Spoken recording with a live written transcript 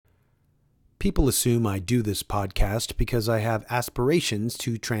People assume I do this podcast because I have aspirations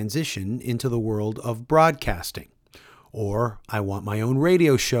to transition into the world of broadcasting, or I want my own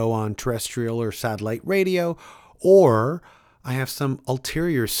radio show on terrestrial or satellite radio, or I have some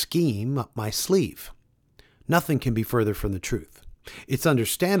ulterior scheme up my sleeve. Nothing can be further from the truth. It's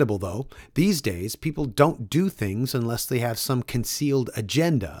understandable, though. These days, people don't do things unless they have some concealed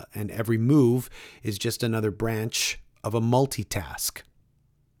agenda, and every move is just another branch of a multitask.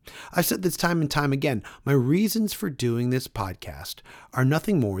 I've said this time and time again, my reasons for doing this podcast are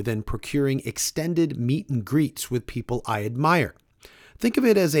nothing more than procuring extended meet and greets with people I admire. Think of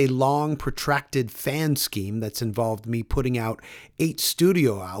it as a long, protracted fan scheme that's involved me putting out 8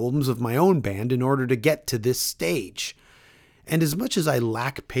 studio albums of my own band in order to get to this stage. And as much as I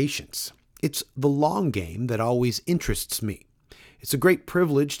lack patience, it's the long game that always interests me. It's a great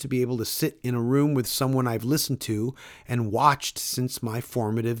privilege to be able to sit in a room with someone I've listened to and watched since my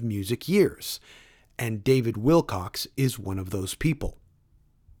formative music years. And David Wilcox is one of those people.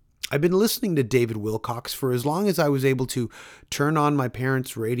 I've been listening to David Wilcox for as long as I was able to turn on my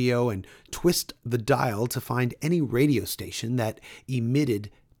parents' radio and twist the dial to find any radio station that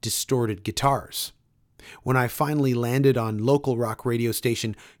emitted distorted guitars. When I finally landed on local rock radio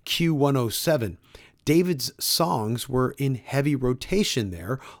station Q107, David's songs were in heavy rotation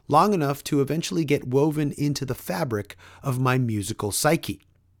there long enough to eventually get woven into the fabric of my musical psyche.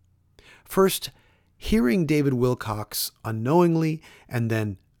 First, hearing David Wilcox unknowingly, and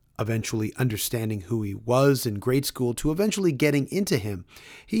then eventually understanding who he was in grade school to eventually getting into him,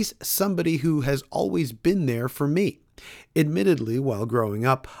 he's somebody who has always been there for me. Admittedly, while growing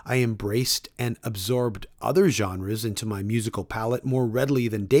up, I embraced and absorbed other genres into my musical palette more readily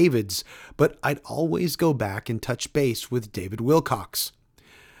than David's, but I'd always go back and touch base with David Wilcox.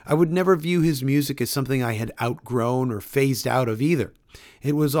 I would never view his music as something I had outgrown or phased out of either.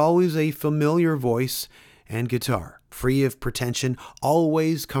 It was always a familiar voice and guitar, free of pretension,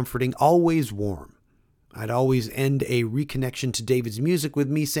 always comforting, always warm. I'd always end a reconnection to David's music with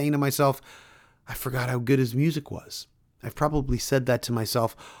me saying to myself, I forgot how good his music was. I've probably said that to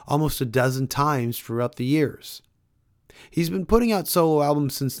myself almost a dozen times throughout the years. He's been putting out solo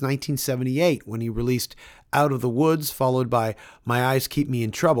albums since 1978 when he released Out of the Woods, followed by My Eyes Keep Me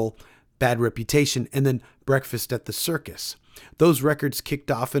in Trouble, Bad Reputation, and then Breakfast at the Circus. Those records kicked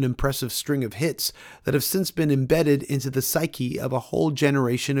off an impressive string of hits that have since been embedded into the psyche of a whole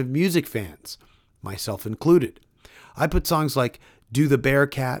generation of music fans, myself included. I put songs like Do the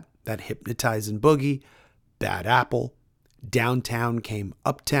Bearcat, That Hypnotizin' Boogie, Bad Apple, Downtown Came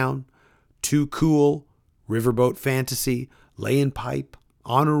Uptown, Too Cool, Riverboat Fantasy, Layin' Pipe,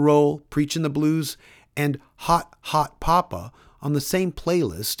 Honor Roll, Preachin' the Blues, and Hot Hot Papa on the same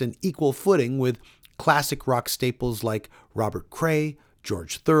playlist and equal footing with classic rock staples like Robert Cray,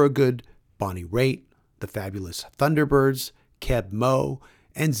 George Thorogood, Bonnie Raitt, the Fabulous Thunderbirds, Keb Mo,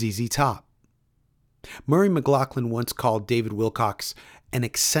 and ZZ Top. Murray McLaughlin once called David Wilcox an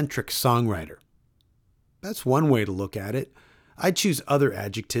eccentric songwriter. That's one way to look at it. I'd choose other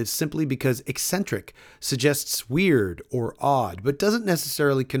adjectives simply because eccentric suggests weird or odd, but doesn't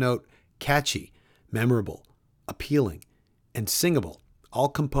necessarily connote catchy, memorable, appealing, and singable. All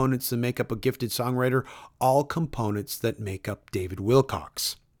components that make up a gifted songwriter, all components that make up David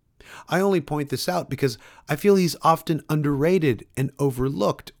Wilcox. I only point this out because I feel he's often underrated and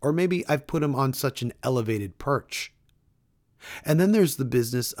overlooked, or maybe I've put him on such an elevated perch. And then there's the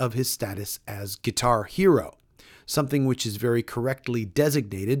business of his status as guitar hero, something which is very correctly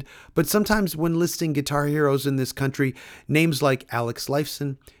designated, but sometimes when listing guitar heroes in this country, names like Alex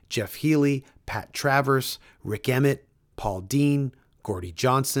Lifeson, Jeff Healey, Pat Travers, Rick Emmett, Paul Dean, Gordie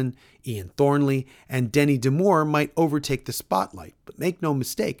Johnson, Ian Thornley, and Denny DeMoore might overtake the spotlight, but make no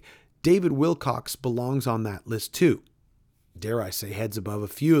mistake, David Wilcox belongs on that list too. Dare I say heads above a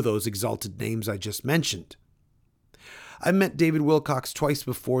few of those exalted names I just mentioned. I met David Wilcox twice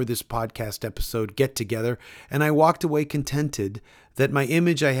before this podcast episode get-together, and I walked away contented that my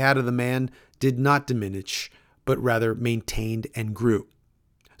image I had of the man did not diminish, but rather maintained and grew.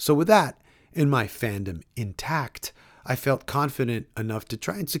 So with that, in my fandom intact, I felt confident enough to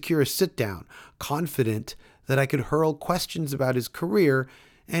try and secure a sit-down, confident that I could hurl questions about his career,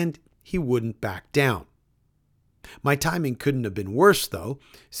 and he wouldn't back down. My timing couldn't have been worse, though.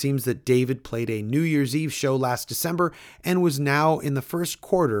 Seems that David played a New Year's Eve show last December and was now in the first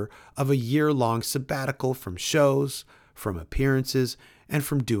quarter of a year-long sabbatical from shows, from appearances, and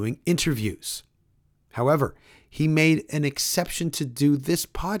from doing interviews. However, he made an exception to do this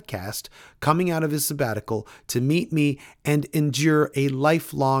podcast coming out of his sabbatical to meet me and endure a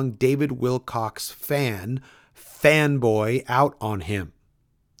lifelong David Wilcox fanboy out on him.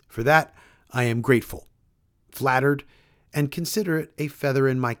 For that, I am grateful, flattered, and consider it a feather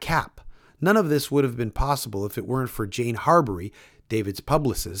in my cap. None of this would have been possible if it weren't for Jane Harbury, David's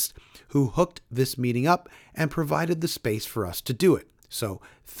publicist, who hooked this meeting up and provided the space for us to do it. So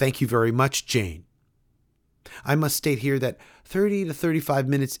thank you very much, Jane. I must state here that 30 to 35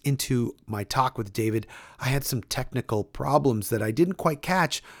 minutes into my talk with David, I had some technical problems that I didn't quite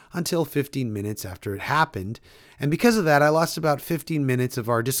catch until 15 minutes after it happened, and because of that, I lost about 15 minutes of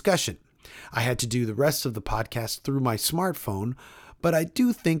our discussion. I had to do the rest of the podcast through my smartphone, but I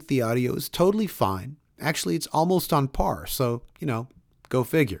do think the audio is totally fine. Actually, it's almost on par, so, go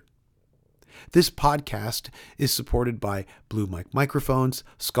figure. This podcast is supported by Blue Mic microphones,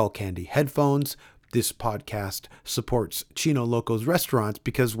 Skull Candy headphones. This podcast supports Chino Loco's restaurants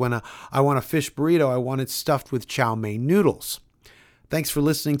because when I want a fish burrito, I want it stuffed with chow mein noodles. Thanks for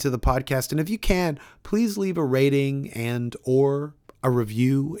listening to the podcast, and if you can, please leave a rating and or a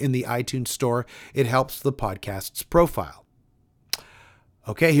review in the iTunes store. It helps the podcast's profile.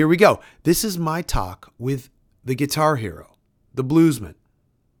 Okay, here we go. This is my talk with the guitar hero, the bluesman,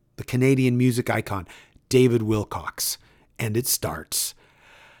 the Canadian music icon, David Wilcox, and it starts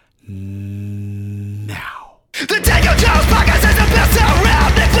now. The Danko Jones podcast is the best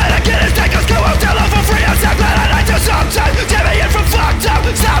around. Nick Flanagan is Danko's co-host. Hello for free on SoundCloud and iTunes sometimes. Jamie in from fucked up.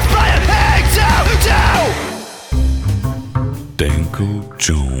 Stop playing Hang Down. Danko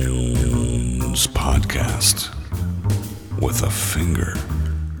Jones podcast with a finger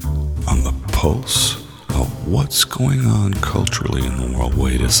on the pulse of what's going on culturally in the world.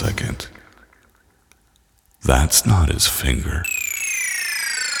 Wait a second. That's not his finger.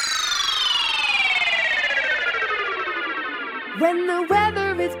 When the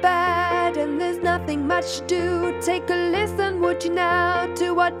weather is bad and there's nothing much to do, take a listen, would you now,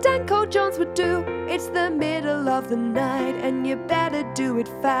 to what Danko Jones would do. It's the middle of the night and you better do it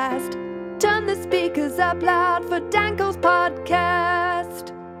fast. Turn the speakers up loud for Danko's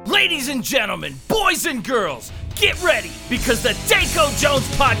podcast. Ladies and gentlemen, boys and girls, get ready because the Danko Jones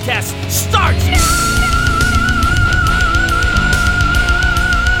podcast starts.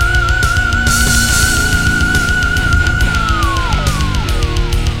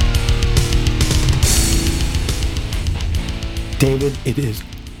 David, it is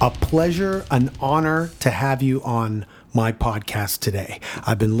a pleasure, an honor to have you on my podcast today.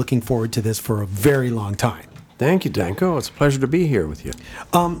 I've been looking forward to this for a very long time. Thank you, Danko. It's a pleasure to be here with you.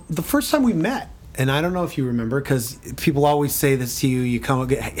 The first time we met, and I don't know if you remember, because people always say this to you, you come,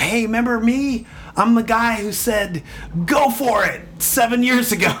 hey, remember me? I'm the guy who said, go for it, 7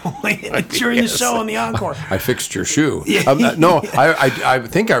 years ago during the show on the Encore. I fixed your shoe. Yeah. No, I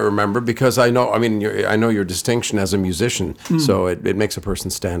think I remember because I know your distinction as a musician, so it makes a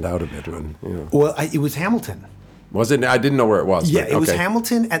person stand out a bit. Well, it was Hamilton. Was it? I didn't know where it was. Yeah, it was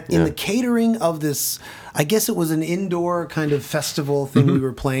Hamilton in the catering of this, I guess it was an indoor kind of festival thing we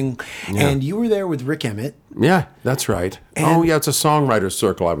were playing, and you were there with Rick Emmett. Yeah, that's right. It's a songwriter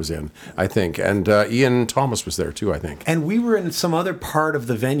circle I was in, I think, and Ian Thomas was there too, I think. And we were in some other part of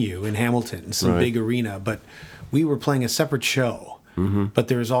the venue in Hamilton, some big arena, but we were playing a separate show. Mm-hmm. But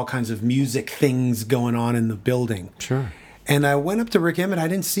there was all kinds of music things going on in the building. Sure. And I went up to Rick Emmett. I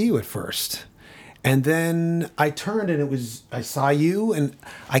didn't see you at first. And then I turned and I saw you, and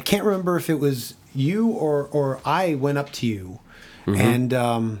I can't remember if it was you or I went up to you, and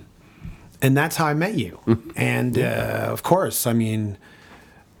that's how I met you. And of course, I mean,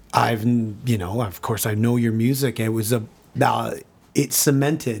 I know your music. It was it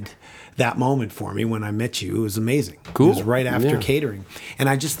cemented that moment for me when I met you. It was amazing. Cool. It was right after catering, and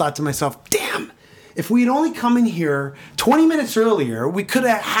I just thought to myself, damn. If we had only come in here 20 minutes earlier, we could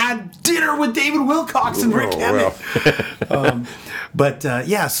have had dinner with David Wilcox and Rick Emmett. And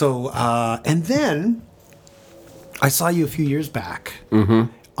then I saw you a few years back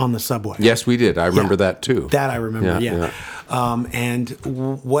on the subway. Yes, we did. I remember that too. That I remember, and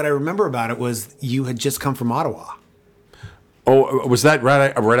what I remember about it was you had just come from Ottawa. Oh, was that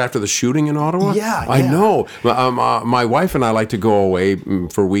right after the shooting in Ottawa? Yeah. I know. My wife and I like to go away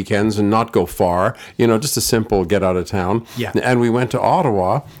for weekends and not go far, just a simple get out of town. Yeah. And we went to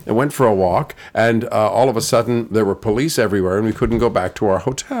Ottawa and went for a walk, and all of a sudden there were police everywhere and we couldn't go back to our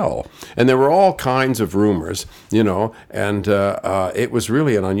hotel. And there were all kinds of rumors, and it was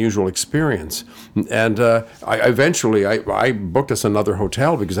really an unusual experience. And I booked us another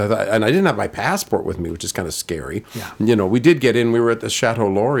hotel because I thought, and I didn't have my passport with me, which is kind of scary. Yeah. We did get in. We were at the Chateau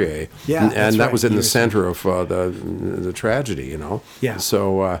Laurier, and that was in the center of the tragedy. Yeah.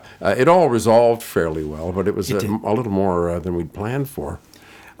 So it all resolved fairly well, but it was a little more than we'd planned for.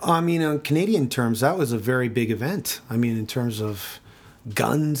 I mean, on Canadian terms, that was a very big event. I mean, in terms of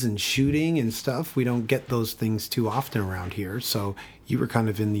guns and shooting and stuff. We don't get those things too often around here. So you were kind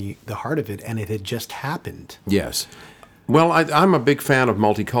of in the heart of it, and it had just happened. Yes. Well, I'm a big fan of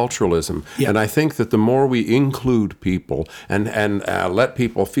multiculturalism, Yeah. and I think that the more we include people and let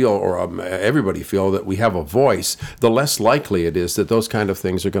people feel, or everybody feel, that we have a voice, the less likely it is that those kind of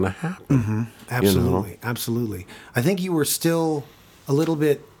things are going to happen. Absolutely, absolutely. I think you were still a little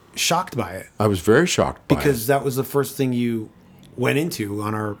bit shocked by it I was very shocked by because that was the first thing you went into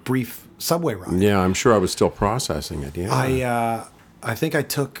on our brief subway ride. it. Yeah, I'm sure I was still processing it. Yeah. I think it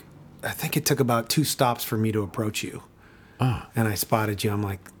took about 2 stops for me to approach you. And I spotted you. I'm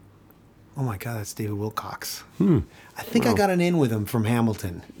like, oh my God, that's David Wilcox. I think I got an in with him from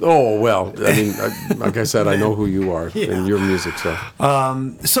Hamilton. Oh, well, I mean, like I said, I know who you are and your music. So,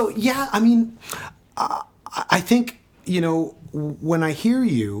 So, yeah, I mean, I think, when I hear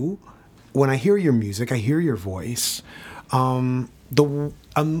you, when I hear your music, I hear your voice, the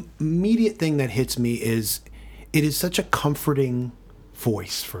immediate thing that hits me is it is such a comforting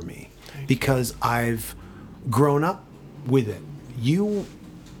voice for me because I've grown up with it. You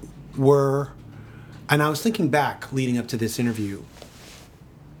were, and I was thinking back leading up to this interview,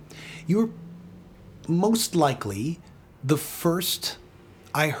 you were most likely the first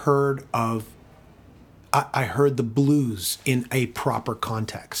I heard of, I heard the blues in a proper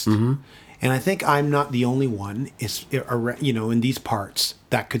context. And I think I'm not the only one, in these parts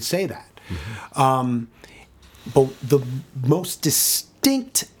that could say that. But the most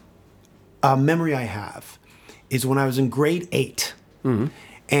distinct memory I have is when I was in grade 8,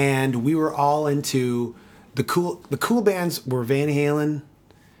 and we were all into the cool bands were Van Halen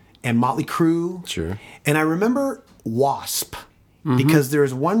and Motley Crue. Sure. And I remember Wasp because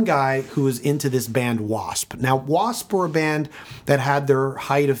there's one guy who was into this band Wasp. Now Wasp were a band that had their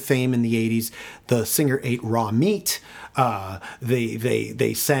height of fame in the 80s. The singer ate raw meat.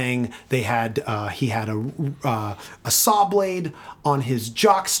 They sang. They had he had a saw blade on his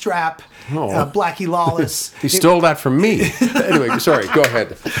jock strap. Blackie Lawless. he stole that from me. Anyway, sorry. Go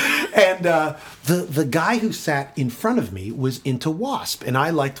ahead. And the guy who sat in front of me was into Wasp, and I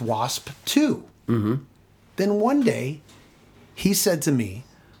liked Wasp too. Then one day, he said to me,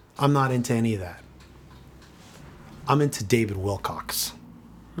 "I'm not into any of that. I'm into David Wilcox."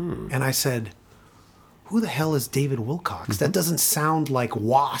 And I said, who the hell is David Wilcox? That doesn't sound like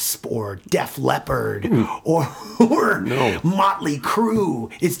Wasp or Def Leppard or Motley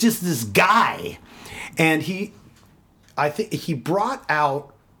Crue. It's just this guy. And I think he brought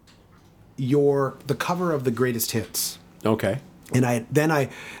out the cover of the greatest hits. Okay. And then I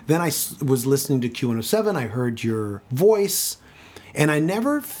was listening to Q107. I heard your voice, and I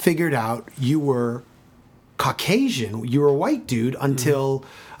never figured out you were Caucasian. You were a white dude until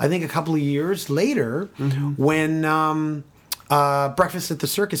I think a couple of years later when Breakfast at the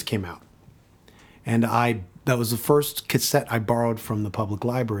Circus came out. And that was the first cassette I borrowed from the public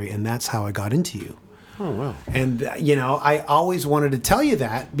library, and that's how I got into you. Oh, wow. And, I always wanted to tell you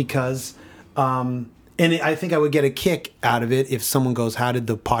that because, and I think I would get a kick out of it if someone goes, how did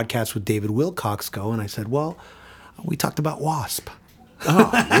the podcast with David Wilcox go? And I said, well, we talked about Wasp.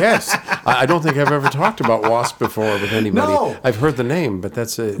 Oh, yes. I don't think I've ever talked about Wasp before with anybody. No. I've heard the name, but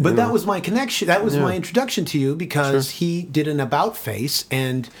that's it. But that was my connection. That was my introduction to you because he did an about face,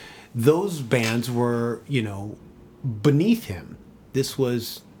 and those bands were, beneath him. This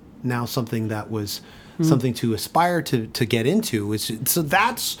was now something that was something to aspire to get into. So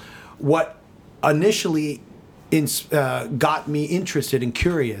that's what initially got me interested and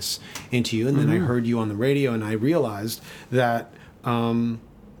curious into you. And then I heard you on the radio, and I realized that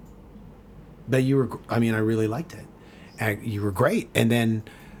that you were, I really liked it. And you were great. And then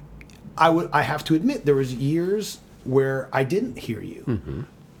I have to admit, there was years where I didn't hear you.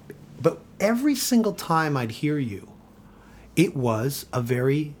 But every single time I'd hear you, it was a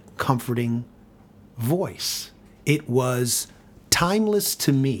very comforting voice. It was timeless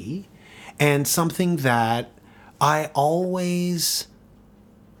to me and something that I always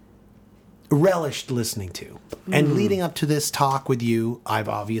relished listening to. And leading up to this talk with you, I've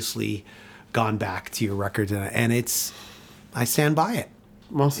obviously gone back to your records, and I stand by it.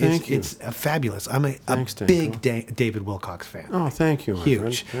 Well, thank you. It's fabulous. I'm a big David Wilcox fan. Oh, thank you, my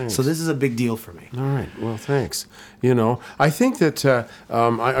Huge. friend. Thanks. So this is a big deal for me. All right. Well, thanks. I think that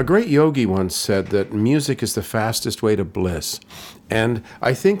a great yogi once said that music is the fastest way to bliss. And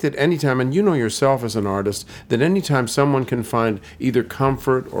I think that anytime, and you know yourself as an artist, that anytime someone can find either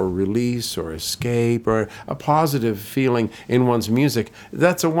comfort or release or escape or a positive feeling in one's music,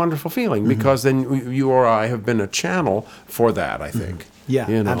 that's a wonderful feeling because then you or I have been a channel for that, I think. Yeah,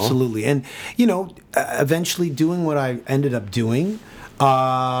 absolutely. And, eventually doing what I ended up doing,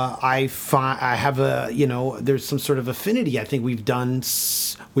 I have there's some sort of affinity. I think we've gone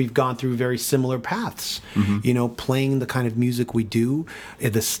through very similar paths. Playing the kind of music we do,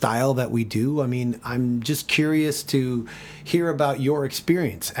 the style that we do. I mean, I'm just curious to hear about your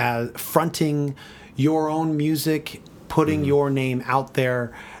experience as fronting your own music, putting your name out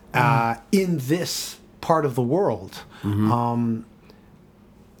there in this part of the world.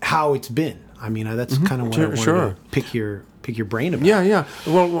 How it's been. I mean, that's kind of what I wanted to pick your brain about. Yeah.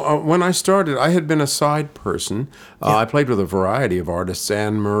 Well, when I started, I had been a side person. I played with a variety of artists: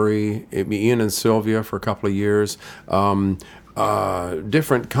 Anne Murray, Ian and Sylvia for a couple of years.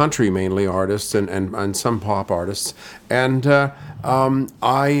 Different country mainly artists and some pop artists. And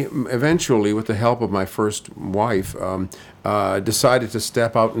I eventually, with the help of my first wife, decided to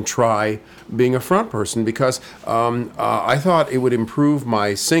step out and try being a front person because I thought it would improve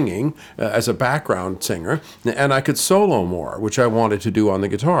my singing as a background singer, and I could solo more, which I wanted to do on the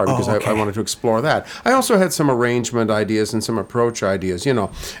guitar because I wanted to explore that. I also had some arrangement ideas and some approach ideas,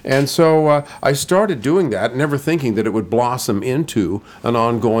 and so I started doing that, never thinking that it would blossom into an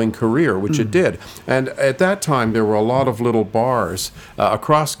ongoing career, which it did. And at that time, there were a lot of little bars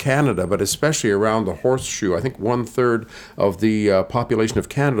across Canada, but especially around the Horseshoe. I think 1/3 of the population of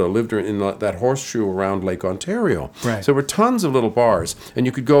Canada lived in that horseshoe around Lake Ontario. Right. So there were tons of little bars. And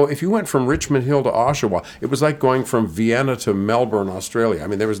you could go, if you went from Richmond Hill to Oshawa, it was like going from Vienna to Melbourne, Australia. I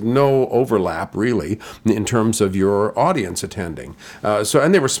mean, there was no overlap, really, in terms of your audience attending.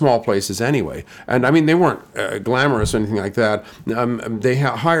 And they were small places anyway. And, I mean, they weren't glamorous or anything like that. They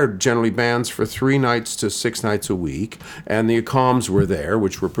hired generally bands for 3 nights to 6 nights a week. And the comms were there,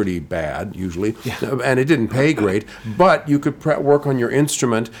 which were pretty bad, usually. Yeah. And it didn't pay great. But you could work on your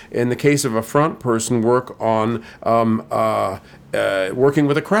instrument. In the case of a front person, work on working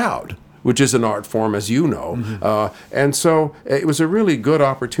with a crowd, which is an art form, as you know. And so it was a really good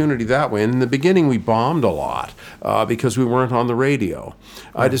opportunity that way. And in the beginning, we bombed a lot because we weren't on the radio.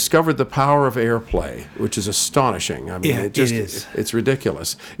 I discovered the power of airplay, which is astonishing. I mean, it is. It's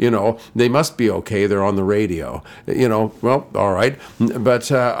ridiculous. They must be okay. They're on the radio. Well, all right.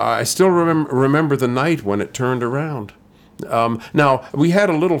 But I still remember the night when it turned around. Now, we had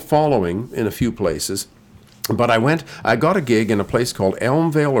a little following in a few places. But I got a gig in a place called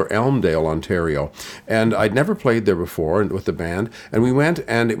Elmvale or Elmdale, Ontario, and I'd never played there before with the band, and we went,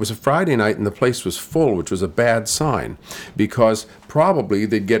 and it was a Friday night, and the place was full, which was a bad sign, because probably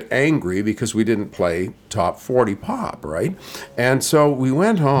they'd get angry because we didn't play top 40 pop, right? And so we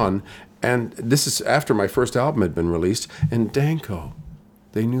went on, and this is after my first album had been released, and Danko,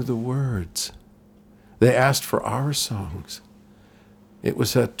 they knew the words. They asked for our songs. It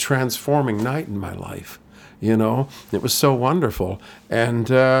was a transforming night in my life. It was so wonderful. And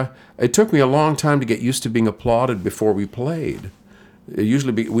it took me a long time to get used to being applauded before we played.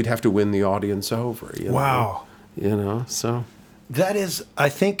 Usually we'd have to win the audience over. Wow. So. That is, I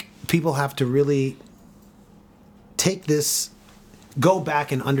think people have to really go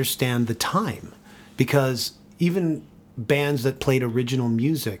back and understand the time. Because even bands that played original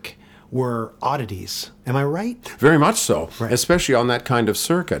music were oddities. Am I right? Very much so, right. Especially on that kind of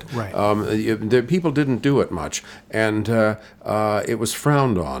circuit. Right. The people didn't do it much, and it was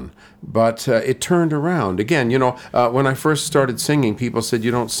frowned on. But it turned around. Again, when I first started singing, people said,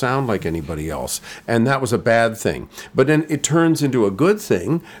 you don't sound like anybody else. And that was a bad thing. But then it turns into a good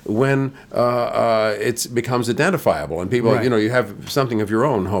thing when it becomes identifiable. And people, you have something of your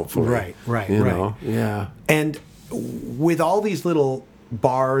own, hopefully. Right. Yeah. And with all these little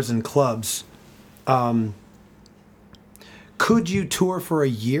bars and clubs, could you tour for a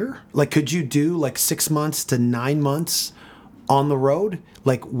year? Like, could you do 6 months to 9 months on the road,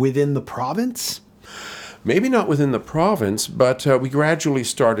 within the province? Maybe not within the province, but we gradually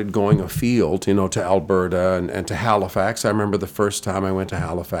started going afield, to Alberta and to Halifax. I remember the first time I went to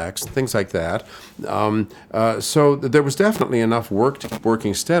Halifax, things like that. So there was definitely enough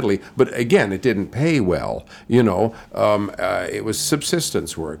working steadily, but again, it didn't pay well. It was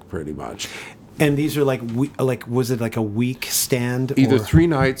subsistence work pretty much. And these are was it a week stand? Either 3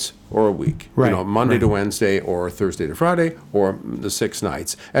 nights or a week. Right. Monday to Wednesday or Thursday to Friday or the 6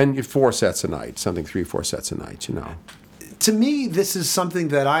 nights. And 4 sets a night, 3-4 sets a night, To me, this is something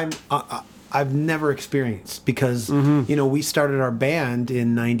that I've never experienced because, we started our band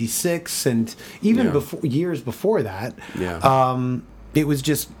in 96 and even years before that, it was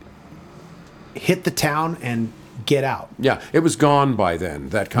just hit the town and get out. Yeah, it was gone by then,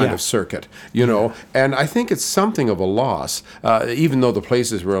 that kind of circuit, you know. And I think it's something of a loss, even though the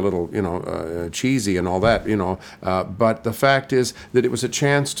places were a little, cheesy and all that, but the fact is that it was a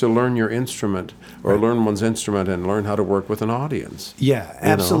chance to learn your instrument or learn one's instrument and learn how to work with an audience. Yeah,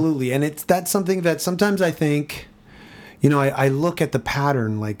 absolutely. And that's something that sometimes I think, I look at the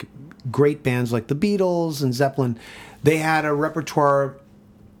pattern, like great bands like the Beatles and Zeppelin, they had a repertoire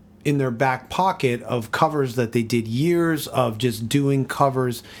in their back pocket of covers that they did, years of just doing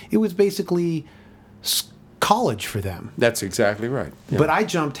covers. It was basically college for them. That's exactly right. Yeah. But I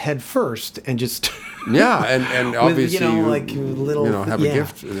jumped head first and just yeah, and obviously with, have a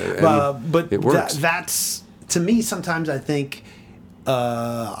gift. But it works. That's, to me, sometimes I think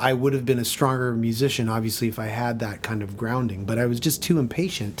I would have been a stronger musician, obviously, if I had that kind of grounding. But I was just too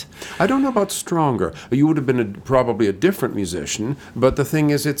impatient. I don't know about stronger. You would have been probably a different musician. But the thing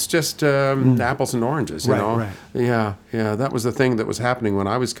is, it's just apples and oranges, you know? Right. Yeah. That was the thing that was happening when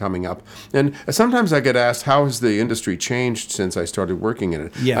I was coming up. And sometimes I get asked, how has the industry changed since I started working in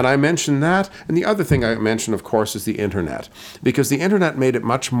it? Yeah. And I mentioned that. And the other thing I mentioned, of course, is the Internet. Because the Internet made it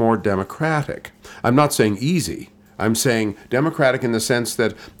much more democratic. I'm not saying easy. I'm saying democratic in the sense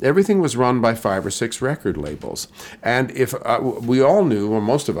that everything was run by 5 or 6 record labels. And if we all knew, or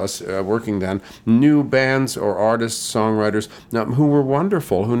most of us working then, knew bands or artists, songwriters, who were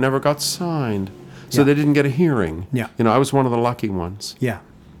wonderful, who never got signed. So they didn't get a hearing. Yeah. I was one of the lucky ones. Yeah.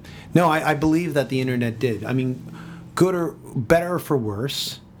 No, I believe that the Internet did. I mean, good or better or for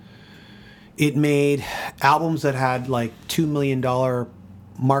worse, it made albums that had like $2 million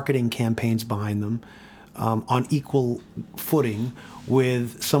marketing campaigns behind them on equal footing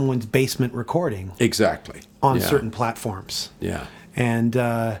with someone's basement recording. Exactly. On certain platforms. Yeah. And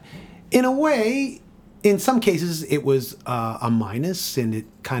in a way, in some cases, it was a minus, and it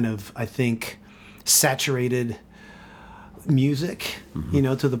kind of, I think, saturated music,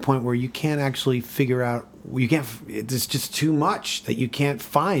 to the point where you can't actually figure out, it's just too much that you can't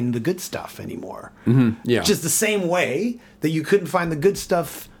find the good stuff anymore. Yeah. Just the same way that you couldn't find the good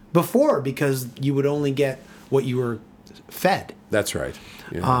stuff before because you would only get what you were fed. That's right.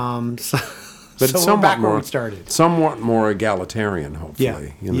 Yeah. But so we're back where we started. Somewhat more egalitarian,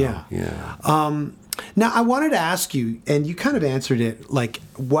 hopefully. Yeah. Now, I wanted to ask you, and you kind of answered it, like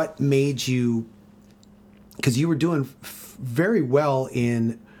what made you, because you were doing very well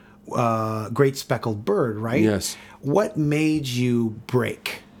in Great Speckled Bird, right? Yes. What made you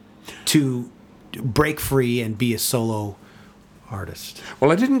break free and be a solo artist?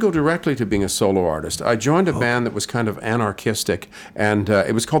 Well, I didn't go directly to being a solo artist. I joined a band that was kind of anarchistic, and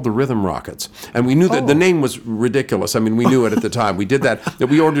it was called the Rhythm Rockets. And we knew that the name was ridiculous. I mean, we knew it at the time. We did that.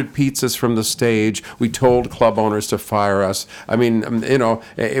 We ordered pizzas from the stage. We told club owners to fire us. I mean,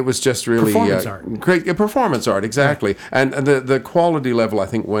 it was just really performance art. Great performance art, exactly. Right. And the quality level, I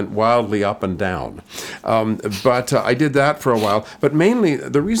think, went wildly up and down. But I did that for a while. But mainly,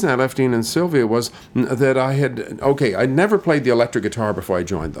 the reason I left Ian and Sylvia was that I never played the electric guitar before I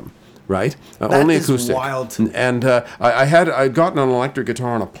joined them, right? Only acoustic. Wild. And I'd gotten an electric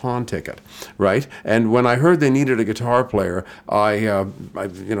guitar on a pawn ticket, right? And when I heard they needed a guitar player, I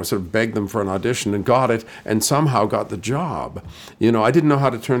sort of begged them for an audition and got it, and somehow got the job. I didn't know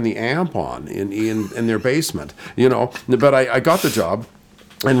how to turn the amp on in their basement, but I got the job.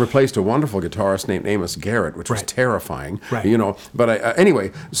 And replaced a wonderful guitarist named Amos Garrett, which was terrifying, But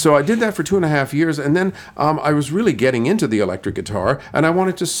anyway, so I did that for 2.5 years, and then I was really getting into the electric guitar, and I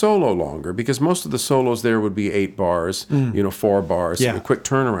wanted to solo longer because most of the solos there would be 8 bars, 4 bars, quick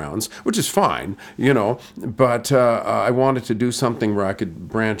turnarounds, which is fine, But I wanted to do something where I could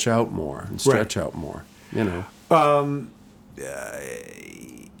branch out more and stretch out more, And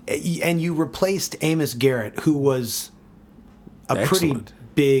you replaced Amos Garrett, who was a pretty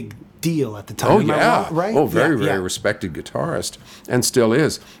big deal at the time. Oh, yeah. Right? Oh, very respected guitarist, and still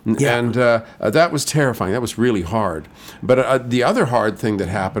is. Yeah. And that was terrifying. That was really hard. But the other hard thing that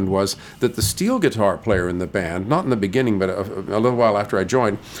happened was that the steel guitar player in the band, not in the beginning, but a little while after I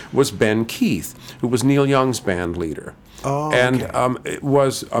joined, was Ben Keith, who was Neil Young's band leader. Oh, and it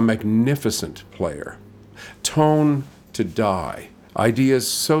was a magnificent player. Tone to die. Ideas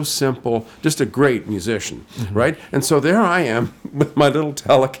so simple, just a great musician, right? And so there I am with my little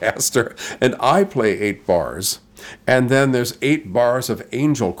Telecaster, and I play 8 bars. And then there's 8 bars of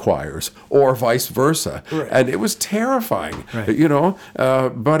angel choirs, or vice versa, and it was terrifying,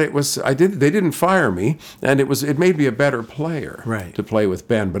 But it was they didn't fire me, and it made me a better player, to play with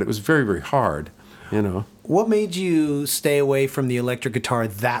Ben. But it was very, very hard, What made you stay away from the electric guitar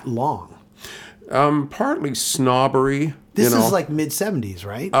that long? Partly snobbery. This is like mid-'70s,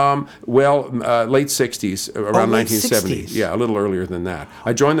 right? Late 60s, around late 1970. 60s. Yeah, a little earlier than that.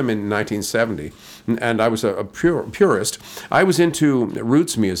 I joined them in 1970, and I was a purist. I was into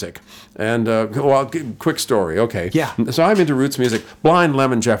roots music. And, quick story, okay. Yeah. So I'm into roots music. Blind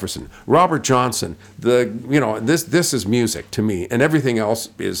Lemon Jefferson, Robert Johnson. This is music to me, and everything else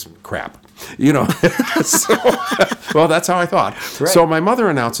is crap. So, well, that's how I thought. Right. So my mother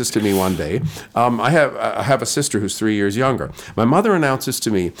announces to me one day, I have a sister who's 3 years younger. My mother announces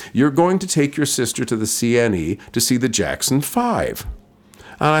to me, "You're going to take your sister to the CNE to see the Jackson 5."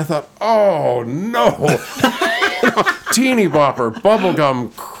 And I thought, oh, no. Teeny bopper,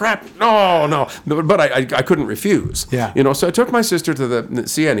 bubblegum, crap. No. But I couldn't refuse. Yeah. So I took my sister to the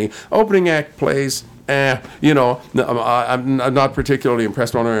CNE. Opening act plays, I'm not particularly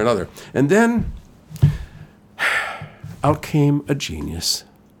impressed one way or another. And then out came a genius.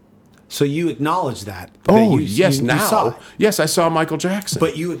 So you acknowledge that. Oh, you now. saw it. Yes, I saw Michael Jackson.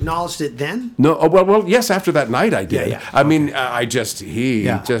 But you acknowledged it then? No, well, yes, after that night I did. Yeah. I mean, he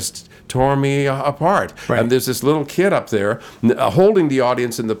just tore me apart. Right. And there's this little kid up there holding the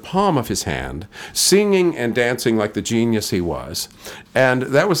audience in the palm of his hand, singing and dancing like the genius he was. And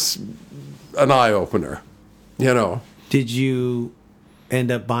that was an eye-opener, Did you end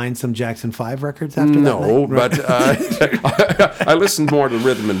up buying some Jackson 5 records after that? No, Right. but I listened more to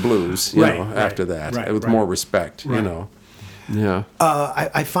rhythm and blues, after that, with more respect, Yeah.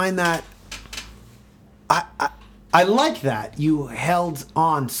 I find that I like that you held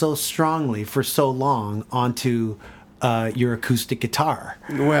on so strongly for so long onto your acoustic guitar.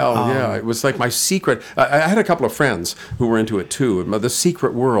 Well, it was like my secret. I had a couple of friends who were into it too. The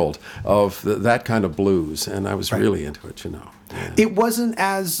secret world of that kind of blues, and I was really into it. Yeah. It wasn't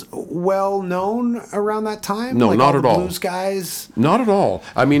as well known around that time. No, like not all the at all. Blues guys. Not at all.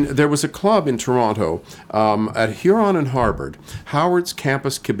 I mean, there was a club in Toronto at Huron and Harvard, Howard's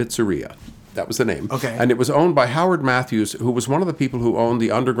Campus Kibitzeria. That was the name. Okay. And it was owned by Howard Matthews, who was one of the people who owned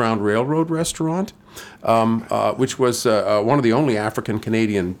the Underground Railroad restaurant, which was one of the only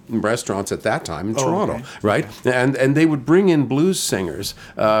African-Canadian restaurants at that time in Toronto, okay. right? And they would bring in blues singers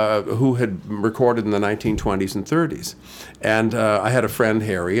who had recorded in the 1920s and 30s. And I had a friend,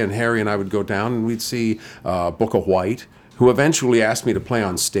 Harry, and I would go down and we'd see Booker White, who eventually asked me to play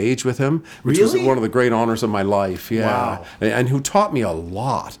on stage with him, which was one of the great honors of my life. Yeah, Wow. And who taught me a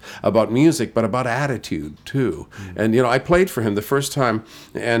lot about music, but about attitude too. And I played for him the first time,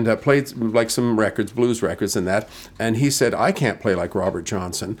 and played like some records, blues records, and that. And he said, "I can't play like Robert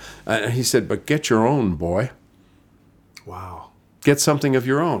Johnson." And he said, "But get your own, boy. Wow. Get something of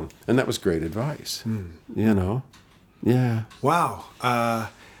your own." And that was great advice. Yeah. Wow. I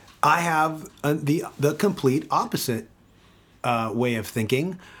have the complete opposite way of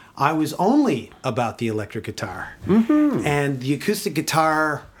thinking. I was only about the electric guitar. Mm-hmm. And the acoustic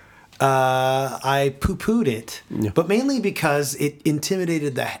guitar, I poo-pooed it, but mainly because it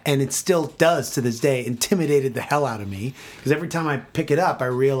intimidated and it still does to this day, intimidated the hell out of me. Because every time I pick it up, I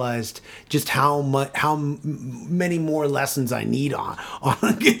realized just how many more lessons I need on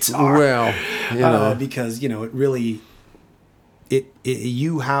a guitar. Well, because, it really,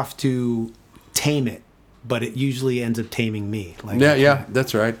 you have to tame it. But it usually ends up taming me.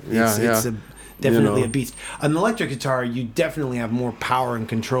 That's right. It's definitely a beast. An electric guitar, you definitely have more power and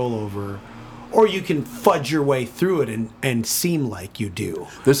control over, or you can fudge your way through it and seem like you do.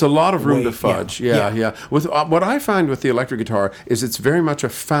 There's a lot of room to fudge. Yeah. With what I find with the electric guitar is it's very much a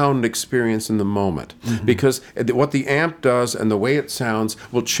found experience in the moment, because what the amp does and the way it sounds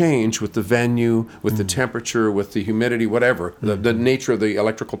will change with the venue, with the temperature, with the humidity, whatever, the nature of the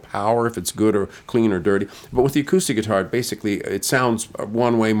electrical power, if it's good or clean or dirty. But with the acoustic guitar, basically it sounds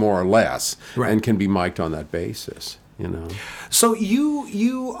one way more or less, and can be mic'd on that basis. So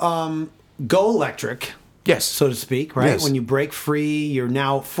you go electric, yes, so to speak, right? Yes. When you break free, you're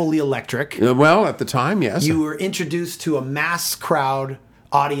now fully electric. Well, at the time, yes. You were introduced to a mass crowd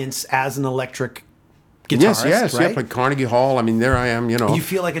audience as an electric guitarist, yes, right? like Carnegie Hall. I mean, there I am, You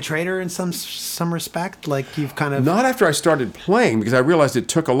feel like a traitor in some respect? Like you've kind of... Not after I started playing, because I realized it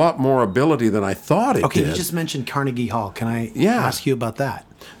took a lot more ability than I thought it did. Okay, you just mentioned Carnegie Hall. Can I ask you about that?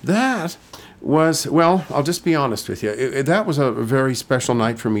 That was, well, I'll just be honest with you. That was a very special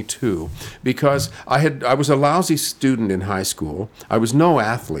night for me too, because I was a lousy student in high school. I was no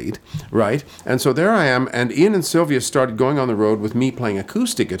athlete, right? And so there I am, and Ian and Sylvia started going on the road with me playing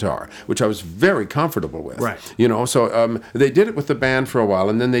acoustic guitar, which I was very comfortable with. Right. So they did it with the band for a while,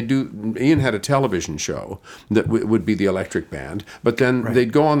 and then Ian had a television show that would be the electric band, but then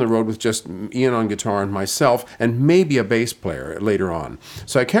they'd go on the road with just Ian on guitar and myself, and maybe a bass player later on.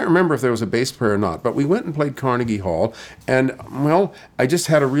 So I can't remember if there was a bass bass player or not. But we went and played Carnegie Hall, and, well, I just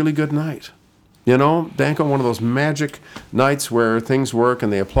had a really good night. You know, Danko, one of those magic nights where things work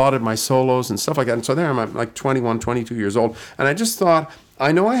and they applauded my solos and stuff like that. And so there I'm like 21, 22 years old. And I just thought,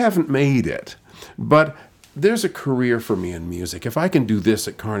 I know I haven't made it, but there's a career for me in music. If I can do this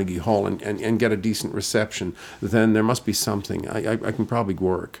at Carnegie Hall and get a decent reception, then there must be something. I can probably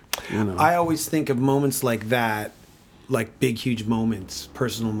work. You know? I always think of moments like that, like big, huge moments,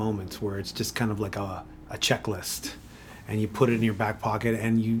 personal moments, where it's just kind of like a checklist. And you put it in your back pocket,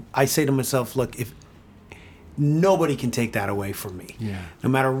 and I say to myself, look, if nobody can take that away from me, no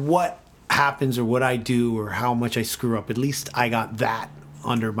matter what happens or what I do or how much I screw up, at least I got that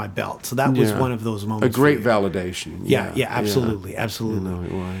under my belt. So that was one of those moments. A great validation. Yeah, absolutely. Absolutely. You know,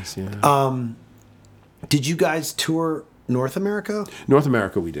 it was, yeah. Did you guys tour North America? North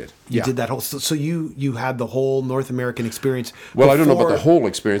America we did. You did that whole... So you had the whole North American experience. Well, I don't know about the whole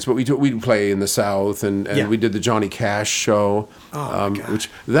experience, but we'd play in the South, and we did the Johnny Cash show, which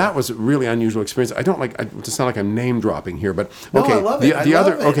that was a really unusual experience. I don't like to sound like I'm name dropping here, but okay. No, I love it.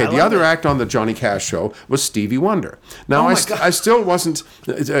 The other act on the Johnny Cash show was Stevie Wonder. Now I still wasn't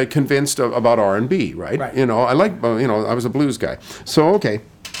convinced about R&B, right? You know, I was a blues guy. So okay.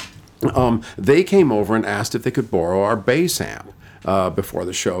 They came over and asked if they could borrow our bass amp before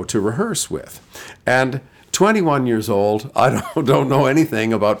the show to rehearse with. And 21 years old, I don't know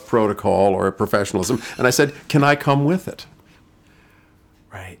anything about protocol or professionalism. And I said, can I come with it?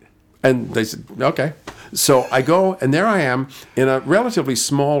 Right. And they said, okay. So I go, and there I am in a relatively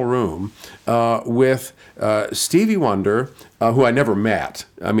small room with Stevie Wonder, who I never met.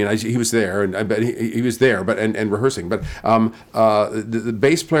 I mean, he was there, and he was there, and rehearsing. But the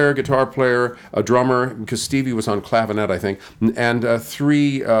bass player, guitar player, a drummer, because Stevie was on clavinet, I think, and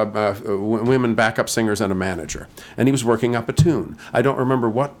 3 women backup singers and a manager. And he was working up a tune. I don't remember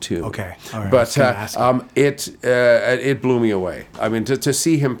what tune. Okay, all right. But it blew me away. I mean, to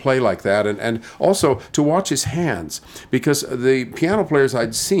see him play like that, and also to watch his hands, because the piano players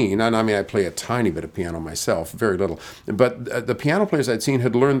I'd seen, and I mean, I play a tiny bit of piano myself, very little, but the piano players I'd seen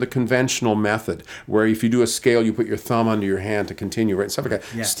had learned the conventional method, where if you do a scale, you put your thumb under your hand to continue, right? Stuff like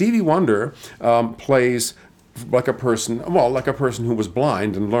that. Yeah. Stevie Wonder plays like a person who was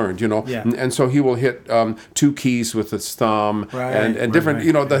blind and learned, you know, and so he will hit 2 keys with his thumb, and different,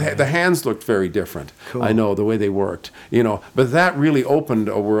 you know, the hands looked very different. Cool. I know the way they worked, you know, but that really opened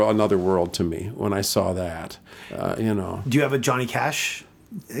another world to me when I saw that, you know. Do you have a Johnny Cash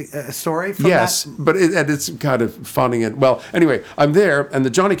story from yes, that? But it's kind of funny. And well, anyway, I'm there, and the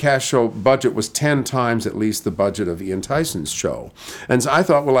Johnny Cash show budget was 10 times at least the budget of Ian Tyson's show. And so I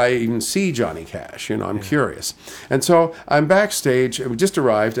thought, will I even see Johnny Cash? You know, I'm curious. And so I'm backstage. We just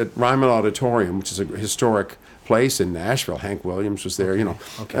arrived at Ryman Auditorium, which is a historic place in Nashville. Hank Williams was there, you know.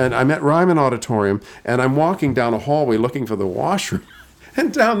 Okay. And I'm at Ryman Auditorium, and I'm walking down a hallway looking for the washroom.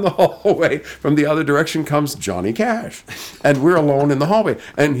 And down the hallway from the other direction comes Johnny Cash. And we're alone in the hallway.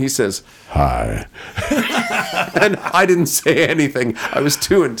 And he says, hi. And I didn't say anything. I was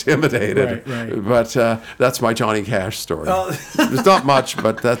too intimidated. Right. But that's my Johnny Cash story. There's not much,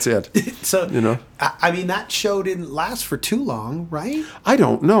 but that's it. So, you know, I mean, that show didn't last for too long, right? I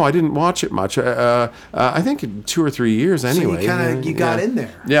don't know. I didn't watch it much. I think 2 or 3 years anyway. So you got in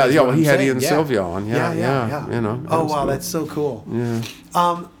there. Yeah, well, he had Ian Sylvia on. Yeah. You know. Oh, wow, that's so cool. Yeah.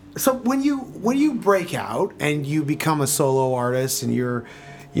 So when you break out and you become a solo artist and you're,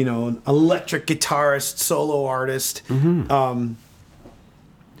 you know, an electric guitarist, solo artist,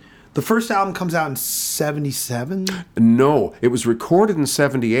 the first album comes out in 77? No, it was recorded in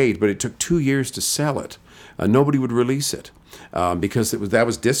 78, but it took 2 years to sell it. Nobody would release it because that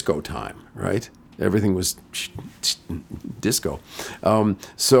was disco time, right? Everything was disco. I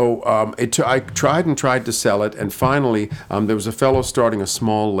tried to sell it, and finally there was a fellow starting a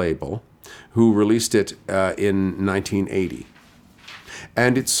small label who released it in 1980.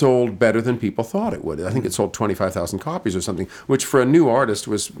 And it sold better than people thought it would. I think it sold 25,000 copies or something, which for a new artist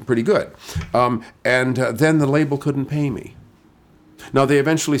was pretty good. And then the label couldn't pay me. Now, they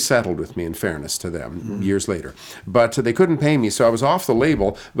eventually settled with me, in fairness to them, years later. But they couldn't pay me, so I was off the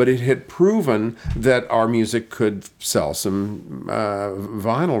label, but it had proven that our music could sell some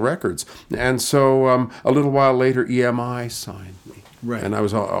vinyl records. And so a little while later, EMI signed me. Right. And I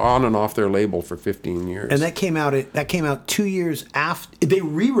was on and off their label for 15 years. And that came out 2 years after they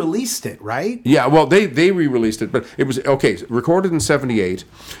re-released it, right? Yeah, well, they re-released it, but it was recorded in 78,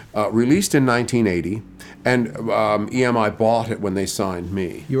 released in 1980, and EMI bought it when they signed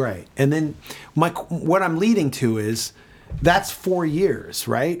me. You're right. And then what I'm leading to is that's 4 years,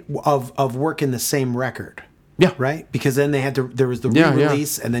 right, of working the same record. Yeah. Right? Because then there was the Yeah,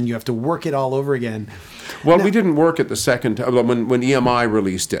 re-release, and then you have to work it all over again. Well, we didn't work it the second time. When EMI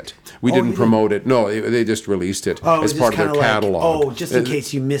released it. We didn't promote it. No, they just released it as part of their catalog. Just in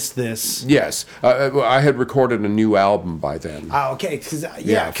case you missed this. Yes. I had recorded a new album by then. Oh, okay. Because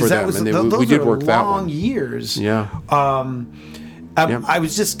for that them. was, And those we did are work that long one. years. Yeah. I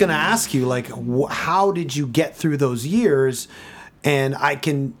was just going to ask you, like, how did you get through those years? And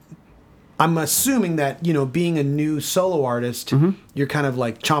I'm assuming that, being a new solo artist, you're kind of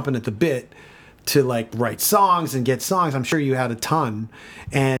like chomping at the bit to like write songs and get songs. I'm sure you had a ton.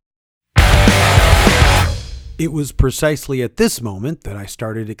 And it was precisely at this moment that I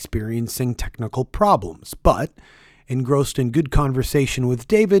started experiencing technical problems, but engrossed in good conversation with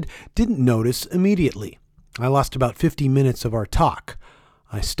David, didn't notice immediately. I lost about 50 minutes of our talk.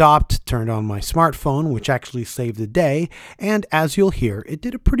 I stopped, turned on my smartphone, which actually saved the day, and as you'll hear, it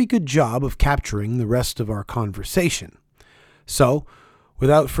did a pretty good job of capturing the rest of our conversation. So,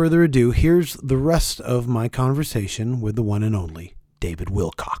 without further ado, here's the rest of my conversation with the one and only David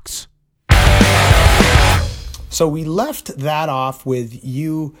Wilcox. So we left that off with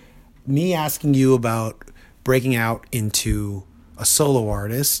me asking you about breaking out into a solo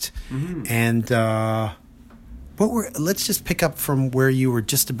artist, and let's just pick up from where you were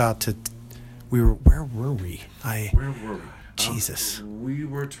just about to. Where were we? Where were we? Jesus. We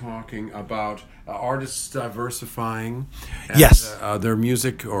were talking about artists diversifying. And, yes. Their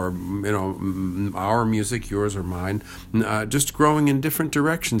music, or our music, yours or mine, just growing in different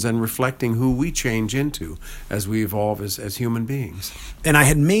directions and reflecting who we change into as we evolve as human beings. And I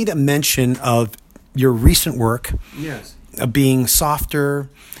had made a mention of your recent work. Yes. Being softer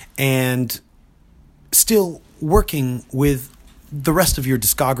and still working with the rest of your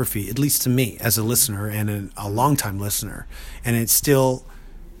discography, at least to me as a listener and a longtime listener, and it still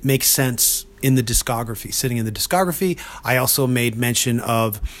makes sense in the discography, sitting in the discography. I also made mention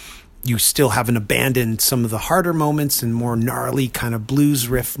of you still haven't abandoned some of the harder moments and more gnarly kind of blues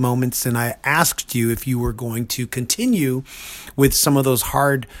riff moments, and I asked you if you were going to continue with some of those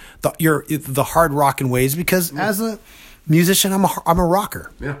the hard rockin' ways, because as a musician, I'm a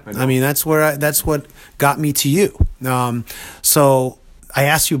rocker. Yeah, I know. I mean, that's what got me to you. So I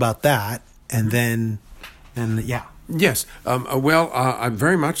asked you about that, and yeah. Yes. I'm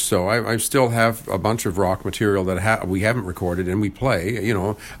very much so. I still have a bunch of rock material that we haven't recorded and we play.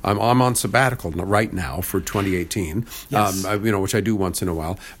 I'm on sabbatical right now for 2018. Yes. Which I do once in a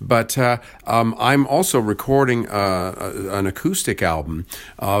while. But I'm also recording an acoustic album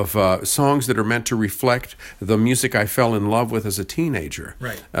of songs that are meant to reflect the music I fell in love with as a teenager.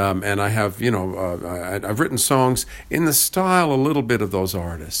 Right. And I have, I've written songs in the style a little bit of those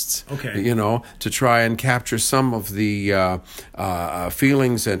artists. Okay. To try and capture some of the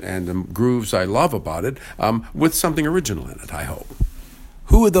feelings and the grooves I love about it, with something original in it, I hope.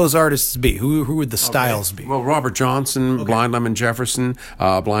 Who would those artists be? Who would the styles be? Well, Robert Johnson, Blind Lemon Jefferson,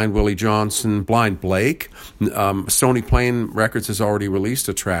 Blind Willie Johnson, Blind Blake. Stony Plain Records has already released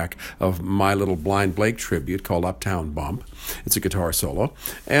a track of my little Blind Blake tribute called Uptown Bump. It's a guitar solo.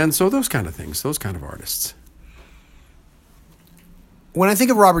 And so those kind of things, those kind of artists. When I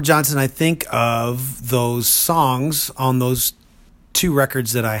think of Robert Johnson, I think of those songs on those two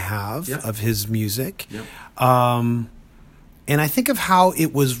records that I have of his music. Yep. And I think of how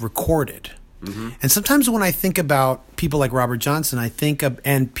it was recorded. Mm-hmm. And sometimes when I think about people like Robert Johnson, I think of,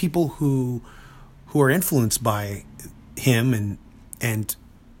 and people who are influenced by him and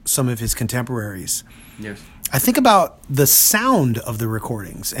some of his contemporaries. Yes. I think about the sound of the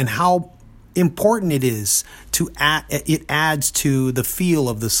recordings and how important it is it adds to the feel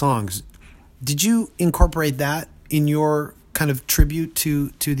of the songs. Did you incorporate that in your kind of tribute to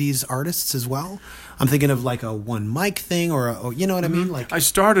these artists as well? I'm thinking of like a one mic thing, or you know what I mean? Like, I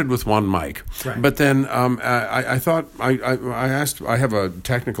started with one mic, right. But then I thought I asked. I have a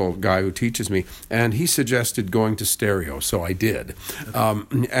technical guy who teaches me, and he suggested going to stereo, so I did.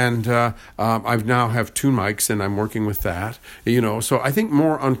 Okay. I now have two mics, and I'm working with that. So I think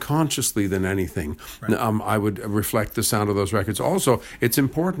more unconsciously than anything, right. I would reflect the sound of those records. Also, it's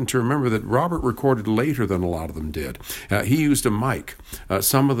important to remember that Robert recorded later than a lot of them did. He used a mic.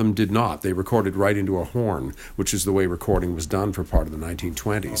 Some of them did not. They recorded right into a horn, which is the way recording was done for part of the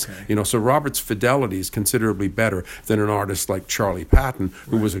 1920s. Okay. So Robert's fidelity is considerably better than an artist like Charlie Patton,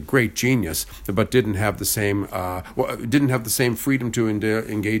 who was a great genius, but didn't have the same freedom to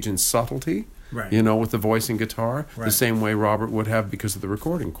engage in subtlety. Right. With the voice and guitar, right. The same way Robert would have because of the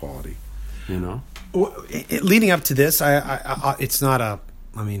recording quality. Well, leading up to this, it's not a.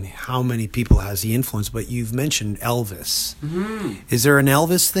 I mean, how many people has he influenced? But you've mentioned Elvis. Mm-hmm. Is there an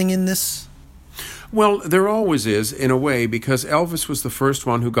Elvis thing in this? Well, there always is, in a way, because Elvis was the first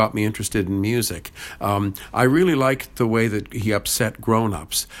one who got me interested in music. I really liked the way that he upset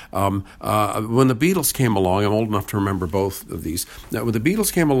grown-ups. When the Beatles came along, I'm old enough to remember both of these. Now, when the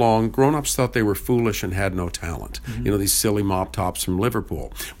Beatles came along, grown-ups thought they were foolish and had no talent. You know, these silly mop tops from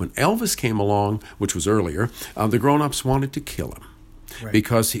Liverpool. When Elvis came along, which was earlier, the grown-ups wanted to kill him. Right.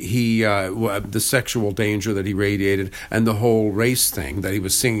 Because he, the sexual danger that he radiated, and the whole race thing that he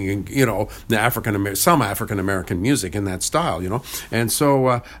was singing, you know, some African American music in that style, you know, and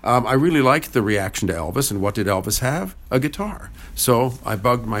so I really liked the reaction to Elvis. And what did Elvis have? A guitar. So I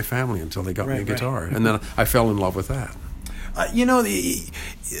bugged my family until they got me a guitar, and then I fell in love with that. You know,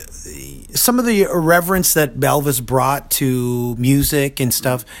 some of the irreverence that Elvis brought to music and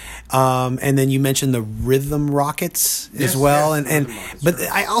stuff, and then you mentioned the rhythm rockets as well, but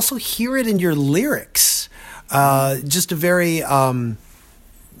I also hear it in your lyrics. Just a very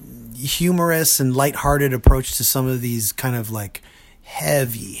humorous and lighthearted approach to some of these kind of like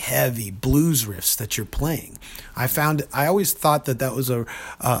heavy blues riffs that you're playing. I always thought that was an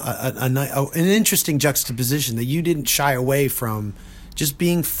interesting juxtaposition, that you didn't shy away from just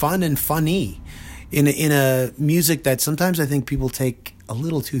being fun and funny in a music that sometimes I think people take a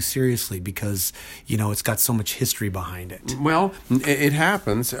little too seriously because, you know, it's got so much history behind it. Well, it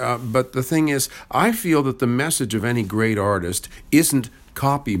happens, but the thing is, I feel that the message of any great artist isn't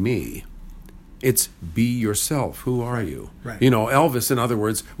copy me. It's be yourself. Who are you? Right. You know, Elvis, in other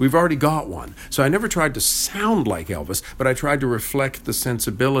words, we've already got one. So I never tried to sound like Elvis, but I tried to reflect the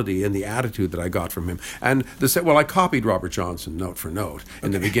sensibility and the attitude that I got from him. And I copied Robert Johnson note for note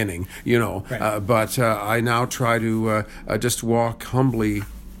in the beginning, you know, but I now try to just walk humbly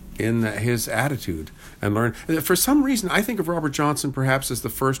in his attitude and learn. For some reason, I think of Robert Johnson perhaps as the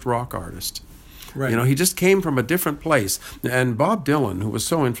first rock artist. Right. You know, he just came from a different place. And Bob Dylan, who was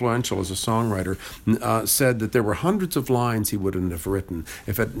so influential as a songwriter, said that there were hundreds of lines he wouldn't have written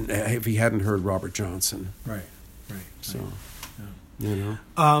if he hadn't heard Robert Johnson. Right. So, yeah. You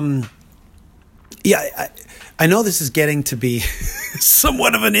know. I know this is getting to be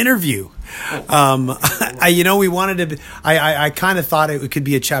somewhat of an interview. We wanted to. I kind of thought it could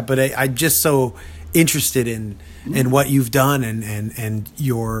be a chat, but I'm just so interested in what you've done and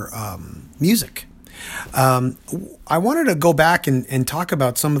your music. I wanted to go back and talk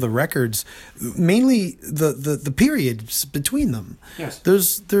about some of the records, mainly the periods between them. Yes.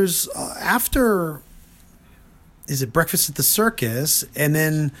 There's after, is it Breakfast at the Circus, and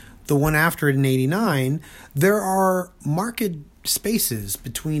then the one after it in '89. There are marked spaces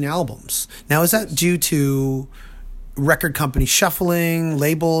between albums. Now, is that due to record company shuffling,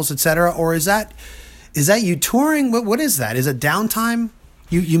 labels, etc., or is that you touring? What is that? Is it downtime?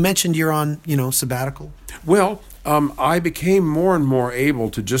 You mentioned you're on, sabbatical. Well, I became more and more able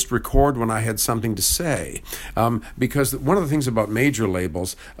to just record when I had something to say, because one of the things about major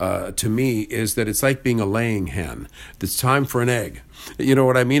labels, to me, is that it's like being a laying hen. It's time for an egg. You know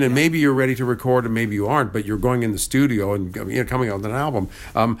what I mean? And maybe you're ready to record and maybe you aren't, but you're going in the studio and coming out with an album.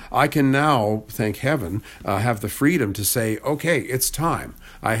 I can now, thank heaven, have the freedom to say, okay, it's time.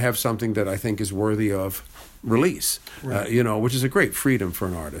 I have something that I think is worthy of release, which is a great freedom for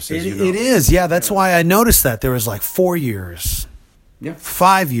an artist. It is, yeah. That's why I noticed that there was like 4 years,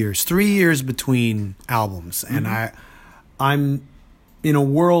 5 years, 3 years between albums, and I'm in a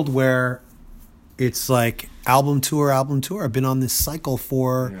world where it's like album tour. I've been on this cycle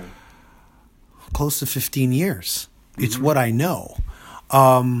for close to 15 years. It's what I know,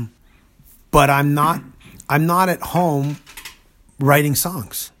 but I'm not at home writing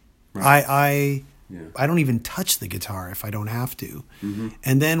songs. Right. I don't even touch the guitar if I don't have to. Mm-hmm.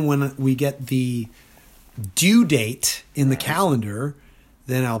 And then when we get the due date in the calendar,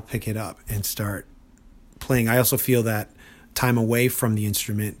 then I'll pick it up and start playing. I also feel that time away from the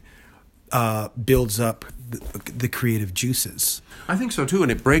instrument builds up the creative juices. I think so too,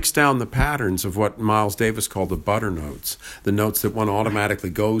 and it breaks down the patterns of what Miles Davis called the butter notes, the notes that one automatically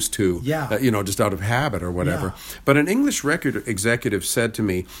goes to, just out of habit or whatever. Yeah. But an English record executive said to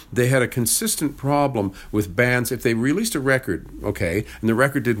me they had a consistent problem with bands. If they released a record, and the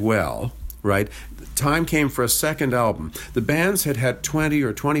record did well, right, time came for a second album. The bands had 20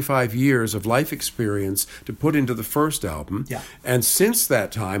 or 25 years of life experience to put into the first album, and since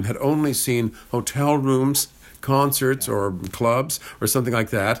that time had only seen hotel rooms, concerts or clubs or something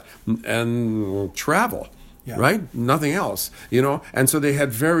like that, and travel. Yeah. Right? Nothing else, And so they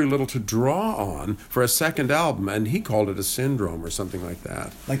had very little to draw on for a second album, and he called it a syndrome or something like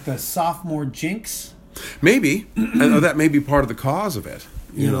that. Like the sophomore jinx? Maybe. And that may be part of the cause of it.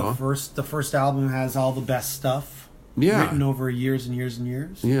 You know? The first album has all the best stuff written over years and years and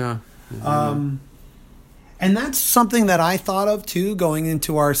years. Yeah. And that's something that I thought of too, going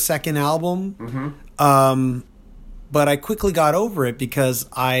into our second album. But I quickly got over it because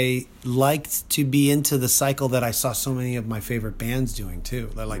I liked to be into the cycle that I saw so many of my favorite bands doing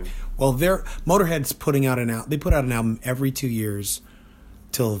too. They're like, well, Motorhead's putting out they put out an album every 2 years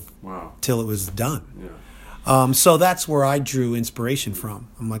till it was done. Yeah. So that's where I drew inspiration from.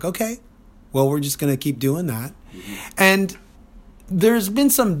 I'm like, okay, well, we're just going to keep doing that. And there's been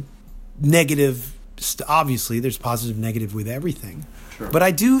some negative, obviously there's positive, negative with everything. Sure. But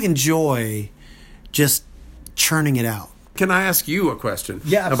I do enjoy just churning it out. Can I ask you a question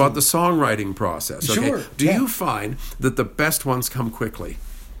absolutely. about the songwriting process? Okay? Sure. Do you find that the best ones come quickly?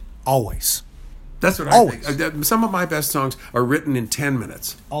 Always. That's what Always. I think. Some of my best songs are written in 10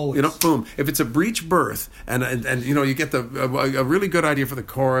 minutes. Always. You know, boom. If it's a breech birth and you know, you get a really good idea for the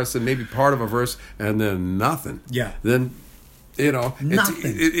chorus and maybe part of a verse and then nothing. Yeah. Then, you know,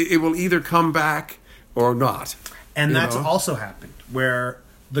 Nothing. it will either come back or not. And that's know? also happened where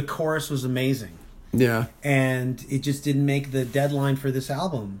the chorus was amazing. Yeah. And it just didn't make the deadline for this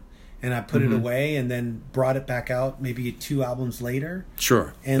album. And I put it away and then brought it back out maybe 2 albums later.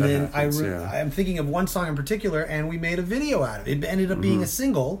 Sure. And that then happens, I'm thinking of one song in particular, and we made a video out of it. It ended up being a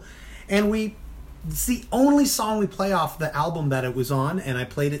single. And it's the only song we play off the album that it was on, and I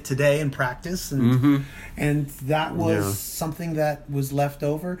played it today in practice. And that was something that was left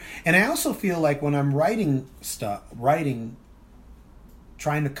over. And I also feel like when I'm writing,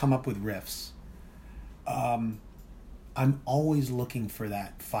 trying to come up with riffs, I'm always looking for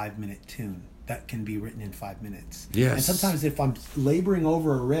that 5-minute tune that can be written in 5 minutes. Yes. And sometimes if I'm laboring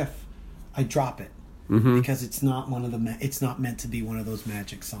over a riff, I drop it because it's not it's not meant to be one of those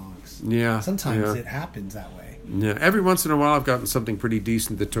magic songs. Yeah. Sometimes it happens that way. Yeah. Every once in a while, I've gotten something pretty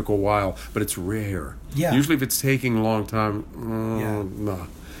decent that took a while, but it's rare. Yeah. Usually, if it's taking a long time, no.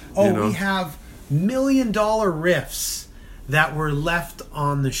 Oh, You know? we have $1 million riffs that were left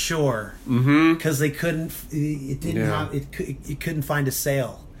on the shore because they couldn't. It didn't have. It couldn't find a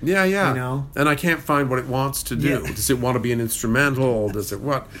sale. Yeah. You know? And I can't find what it wants to do. Yeah. Does it want to be an instrumental? Does it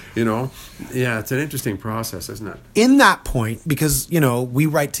what? You know? Yeah, it's an interesting process, isn't it? In that point, because we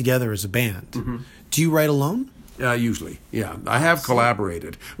write together as a band. Do you write alone? Usually, yeah. I have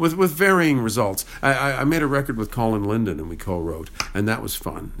collaborated with varying results. I made a record with Colin Linden and we co-wrote, and that was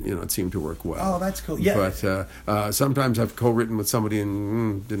fun. You know, it seemed to work well. Oh, that's cool. Yeah. But sometimes I've co-written with somebody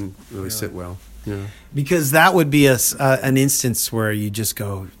and didn't really sit well. Yeah. Because that would be an instance where you just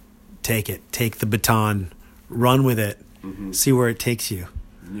go, take the baton, run with it, see where it takes you.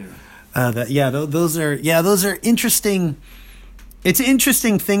 Yeah. Those are interesting. It's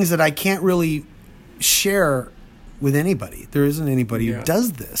interesting things that I can't really share with anybody. There isn't anybody who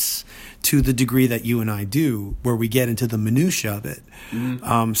does this to the degree that you and I do, where we get into the minutia of it.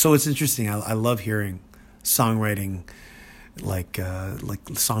 So it's interesting. I love hearing songwriting, like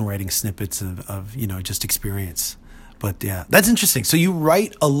songwriting snippets of just experience. But yeah, that's interesting. So you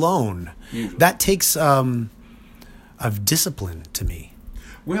write alone. That takes of discipline to me.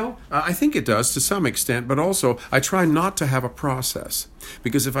 Well, I think it does to some extent, but also I try not to have a process,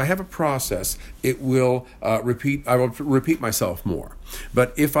 because if I have a process, it will repeat. I will repeat myself more.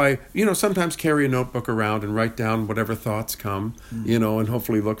 But if I, sometimes carry a notebook around and write down whatever thoughts come, and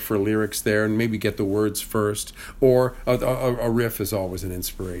hopefully look for lyrics there and maybe get the words first. Or a riff is always an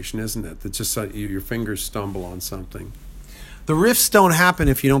inspiration, isn't it? That just your fingers stumble on something. The riffs don't happen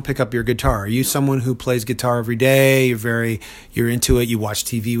if you don't pick up your guitar. Are you someone who plays guitar every day? You're into it. You watch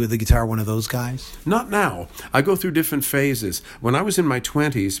TV with the guitar. One of those guys? Not now. I go through different phases. When I was in my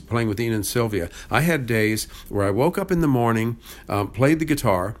 20s playing with Ian and Sylvia, I had days where I woke up in the morning, played the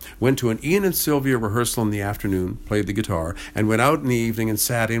guitar, went to an Ian and Sylvia rehearsal in the afternoon, played the guitar, and went out in the evening and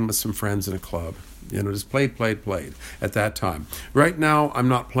sat in with some friends in a club. Just played at that time. Right now, I'm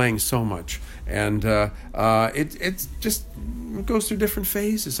not playing so much. And it just goes through different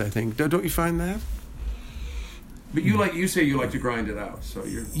phases, I think. Don't you find that? But you say you like to grind it out, so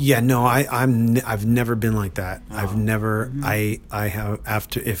you're... Yeah, no, I've never been like that. Oh. I've never... I have...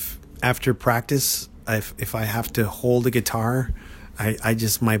 After practice, if I have to hold a guitar, I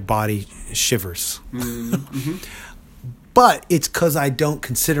just... my body shivers. But it's because I don't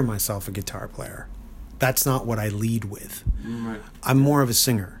consider myself a guitar player. That's not what I lead with. Right. I'm more of a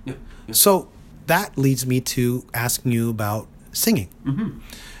singer. Yeah. So that leads me to asking you about singing.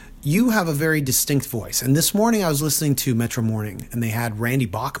 You have a very distinct voice. And this morning I was listening to Metro Morning, and they had Randy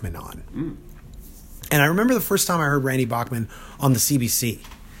Bachman on. And I remember the first time I heard Randy Bachman on the CBC.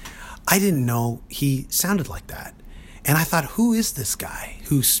 I didn't know he sounded like that. And I thought, who is this guy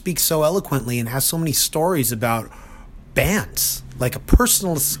who speaks so eloquently and has so many stories about bands? like a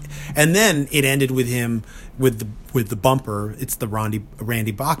personal, and then it ended with him with the bumper. It's the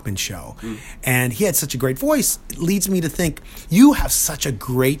Randy Bachman show, and he had such a great voice. It leads me to think you have such a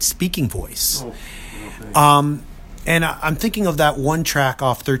great speaking voice. And I'm thinking of that one track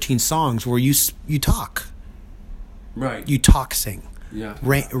off 13 Songs where you talk, right? You talk, sing. Yeah.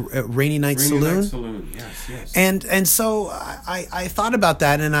 Rainy Night Saloon. Night Saloon. Yes. And so I thought about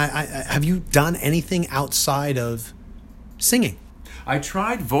that, and I have you done anything outside of singing? I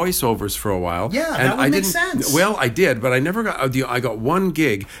tried voiceovers for a while. Yeah, and that would make sense. Well, I did, but I never got. I got one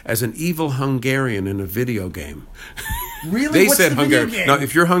gig as an evil Hungarian in a video game. Really? They What's said the video Hungarian. game? Now,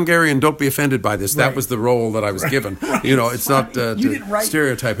 if you're Hungarian, don't be offended by this. Right. That was the role that I was given. You know, it's not to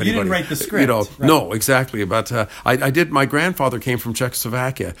stereotype anybody. You didn't write the script. You know, right. no, exactly. But I did. My grandfather came from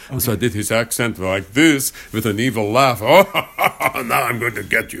Czechoslovakia, and so I did his accent like this with an evil laugh. Oh, now I'm going to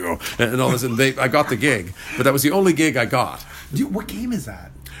get you, and all this. And I got the gig, but that was the only gig I got. What game is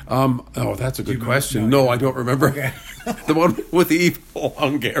that? Oh, that's a good question. No, I don't remember. Okay. The one with the evil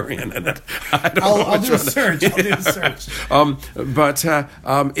Hungarian in it. I'll do a search. I'll do a search. But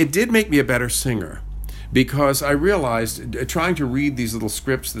it did make me a better singer, because I realized, trying to read these little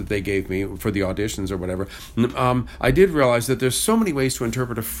scripts that they gave me for the auditions or whatever, I did realize that there's so many ways to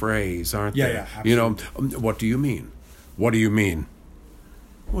interpret a phrase, aren't there? Yeah, absolutely. You know, what do you mean? What do you mean?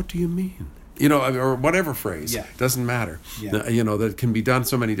 What do you mean? You know, or whatever phrase. Yeah. Doesn't matter. Yeah. You know, that can be done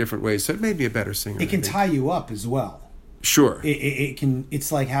so many different ways. So it made me a better singer. It can I think. tie you up as well. Sure. It can.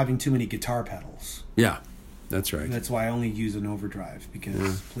 It's like having too many guitar pedals. That's right. That's why I only use an overdrive,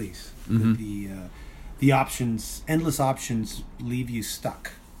 because please, Mm-hmm. the options, endless options, leave you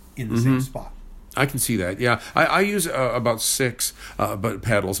stuck in the same spot. I can see that. Yeah, I use about 6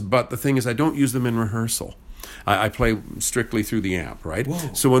 pedals, but the thing is, I don't use them in rehearsal. I play strictly through the amp, right?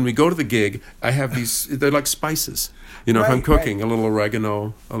 Whoa. So when we go to the gig, I have these. They're like spices. You know, if I'm Right, cooking, a little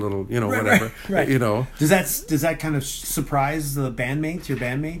oregano, a little, whatever. Right. You know. Does that kind of surprise the bandmates, your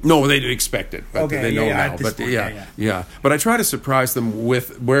bandmates? No, they expect it, but Okay, they know yeah, now. at this But point, yeah. But I try to surprise them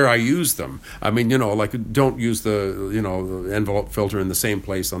with where I use them. I mean, like don't use the envelope filter in the same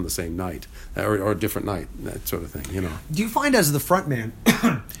place on the same night or a different night, that sort of thing. You know. Do you find, as the front man,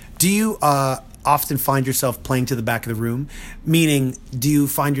 do you often find yourself playing to the back of the room? Meaning, do you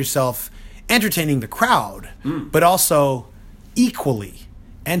find yourself entertaining the crowd, but also equally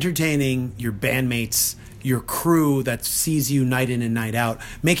entertaining your bandmates, your crew that sees you night in and night out,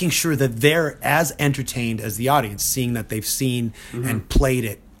 making sure that they're as entertained as the audience, seeing that they've seen and played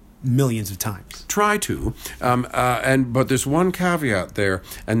it millions of times? Try to, but there's one caveat there,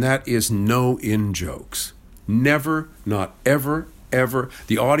 and that is no in-jokes. Never, not ever.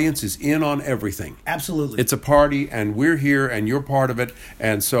 The audience is in on everything. Absolutely. It's a party, and we're here, and you're part of it.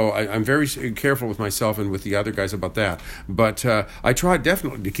 And so I'm very careful with myself and with the other guys about that. But I try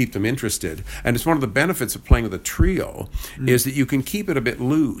definitely to keep them interested. And it's one of the benefits of playing with a trio is that you can keep it a bit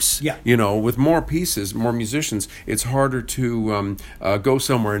loose. Yeah. You know, with more pieces, more musicians, it's harder to go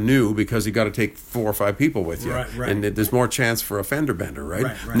somewhere new, because you got to take 4 or 5 people with you. Right. And there's more chance for a fender bender,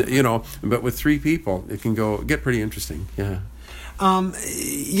 right? Right. You know, but with 3 people, it can get pretty interesting. Yeah.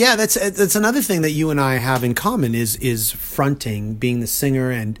 That's another thing that you and I have in common is fronting, being the singer,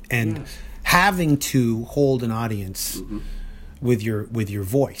 and having to hold an audience with your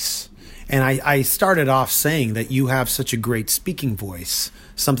voice. And I started off saying that you have such a great speaking voice,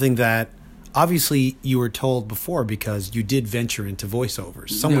 something that obviously you were told before, because you did venture into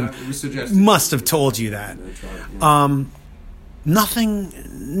voiceovers. Someone must have told you that.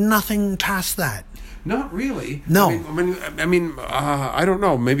 Nothing past that. Not really. No. I mean, I don't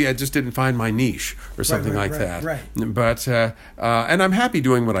know. Maybe I just didn't find my niche or something like that. Right. But and I'm happy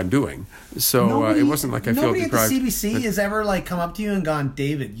doing what I'm doing. So it wasn't like I feel deprived. Nobody at the CBC has ever come up to you and gone,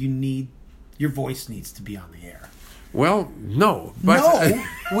 David, your voice needs to be on the air. Well, no. But,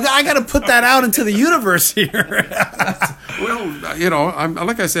 I got to put that out into the universe here. Well, I'm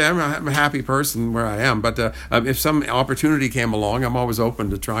like I say, I'm a happy person where I am. But if some opportunity came along, I'm always open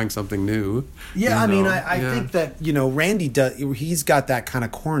to trying something new. Yeah, I think that Randy does. He's got that kind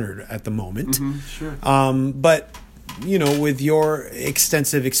of cornered at the moment. Sure. But with your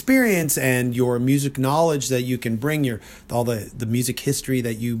extensive experience and your music knowledge that you can bring, all the music history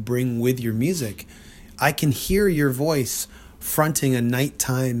that you bring with your music, I can hear your voice fronting a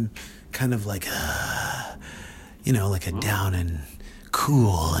nighttime kind of like a down and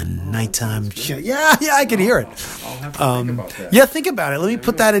cool and nighttime. Yeah, I can hear it. I'll have to think about that. Yeah, think about it. Let me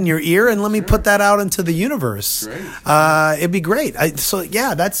put that in your ear, and let me put that out into the universe. Great. It'd be great.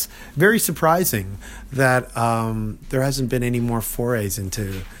 That's very surprising that there hasn't been any more forays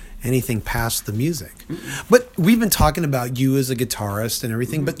into anything past the music. But we've been talking about you as a guitarist and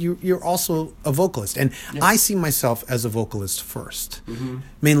everything, but you're also a vocalist. And I see myself as a vocalist first,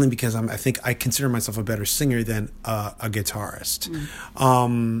 mainly because I think I consider myself a better singer than a guitarist.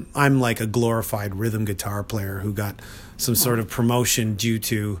 I'm like a glorified rhythm guitar player who got some sort of promotion due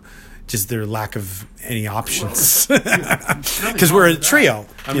to just their lack of any options. Because we're a trio.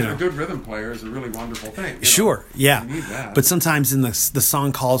 I mean, a good rhythm player is a really wonderful thing. Sure, yeah. You need that. But sometimes in the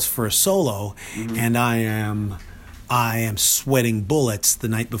song calls for a solo, and I am sweating bullets the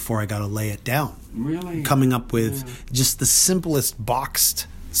night before I got to lay it down. Really? Coming up with just the simplest boxed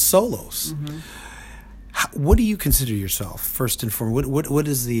solos. What do you consider yourself first and foremost?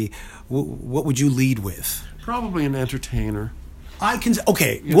 What would you lead with? Probably an entertainer.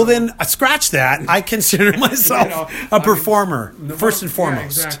 Then scratch that. I consider myself a performer, first and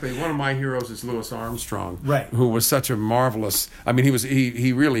foremost. Yeah, exactly. One of my heroes is Louis Armstrong, right? Who was such a marvelous. I mean,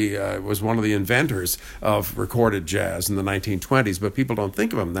 he really was one of the inventors of recorded jazz in the 1920s. But people don't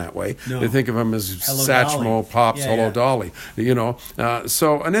think of him that way. No. They think of him as Satchmo, Pops, Hello Dolly.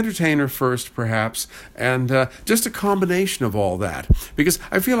 So an entertainer first, perhaps, and just a combination of all that. Because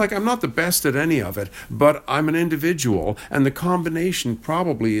I feel like I'm not the best at any of it, but I'm an individual, and the combination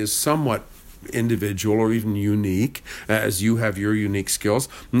probably is somewhat individual or even unique, as you have your unique skills,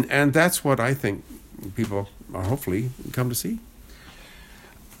 and that's what I think people hopefully come to see.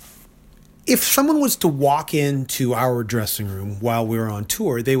 If someone was to walk into our dressing room while we were on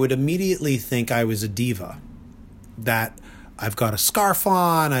tour, they would immediately think I was a diva, that I've got a scarf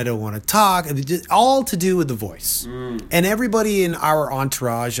on, I don't want to talk, all to do with the voice. And everybody in our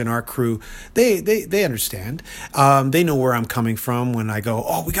entourage and our crew, they understand. They know where I'm coming from when I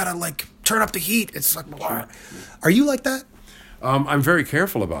go, we got to turn up the heat. It's like, are you like that? I'm very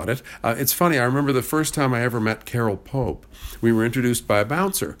careful about it. It's funny, I remember the first time I ever met Carol Pope. We were introduced by a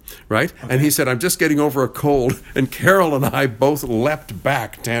bouncer, right? Okay. And he said, I'm just getting over a cold. And Carol and I both leapt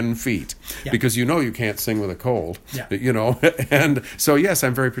back 10 feet. Yeah. Because you can't sing with a cold. Yeah. And so, yes,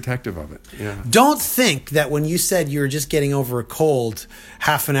 I'm very protective of it. Yeah. Don't think that when you said you were just getting over a cold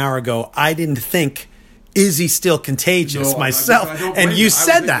half an hour ago, I didn't think, is he still contagious myself? And you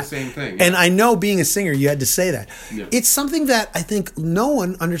said that. The same thing, yeah. And I know being a singer, you had to say that. Yeah. It's something that I think no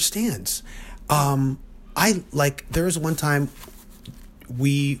one understands. There was one time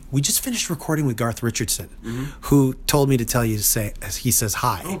we just finished recording with Garth Richardson, who told me to tell you to say, he says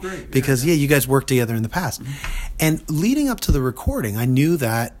hi. Oh, great. Because, you guys worked together in the past. And leading up to the recording, I knew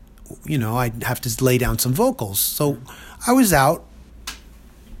that, I'd have to lay down some vocals. So I was out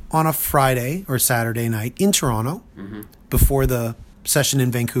on a Friday or Saturday night in Toronto before the session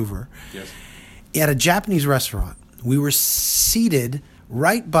in Vancouver at a Japanese restaurant. We were seated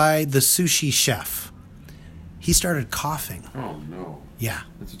right by the sushi chef. He started coughing. Oh, no. Yeah.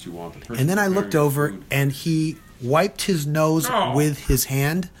 That's what you want. And then I looked over and he wiped his nose with his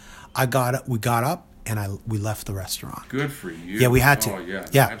hand. We got up and we left the restaurant. Good for you. Yeah, we had to. Oh,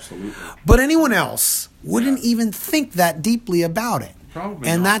 yeah, absolutely. But anyone else wouldn't even think that deeply about it. Probably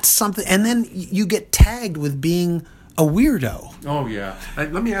and not. That's something. And then you get tagged with being a weirdo. Oh, yeah.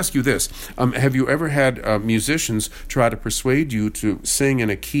 Let me ask you this. Have you ever had musicians try to persuade you to sing in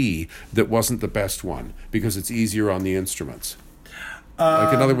a key that wasn't the best one because it's easier on the instruments?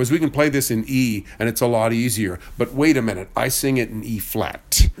 Like, in other words, we can play this in E, and it's a lot easier. But wait a minute, I sing it in E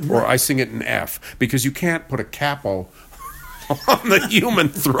flat, or I sing it in F, because you can't put a capo on the human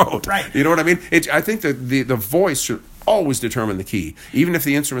throat. Right. You know what I mean? I think that the voice should always determine the key, even if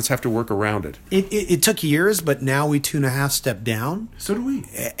the instruments have to work around it. It took years, but now we 2.5 step down. So do we.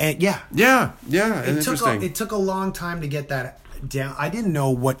 Yeah. Interesting. It took a long time to get that down. I didn't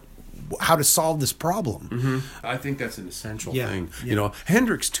know how to solve this problem. I think that's an essential thing. Yeah.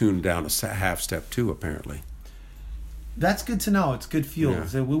 Hendrix tuned down a half step too, apparently. That's good to know. It's good fuel. Yeah.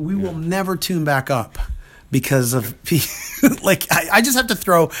 So we will never tune back up because of I just have to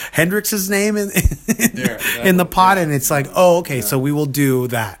throw Hendrix's name in the pot, and it's like, so we will do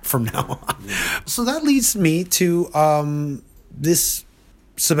that from now on. Yeah. So that leads me to this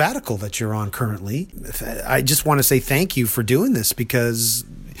sabbatical that you're on currently. I just want to say thank you for doing this, because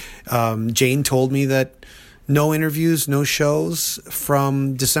Jane told me that no interviews, no shows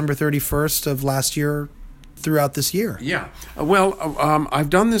from December 31st of last year throughout this year. Yeah. Well, I've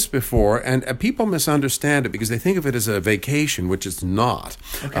done this before, and people misunderstand it because they think of it as a vacation, which it's not.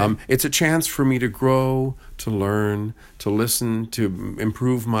 Okay. It's a chance for me to grow, to learn, to listen, to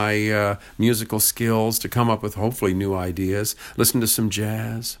improve my musical skills, to come up with hopefully new ideas, listen to some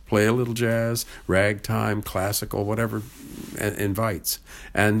jazz, play a little jazz, ragtime, classical, whatever invites.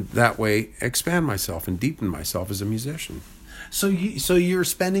 And that way expand myself and deepen myself as a musician. So you're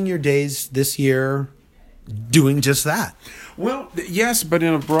spending your days this year doing just that. Well, yes, but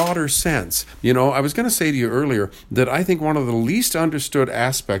in a broader sense. You know, I was going to say to you earlier that I think one of the least understood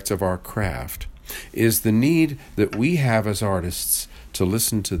aspects of our craft is the need that we have as artists to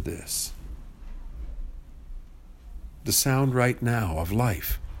listen to this. The sound right now of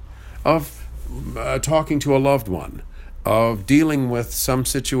life, of talking to a loved one, of dealing with some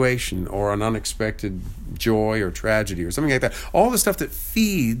situation or an unexpected joy or tragedy or something like that. All the stuff that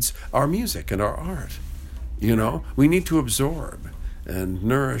feeds our music and our art. You know, we need to absorb and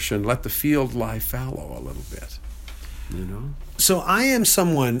nourish and let the field lie fallow a little bit. You know? So I am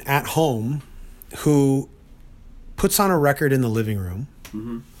someone at home who puts on a record in the living room,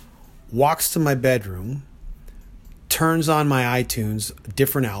 walks to my bedroom, turns on my iTunes,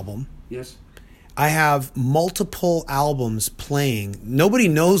 different album. Yes. I have multiple albums playing. Nobody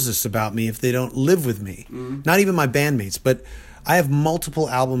knows this about me if they don't live with me. Not even my bandmates, but I have multiple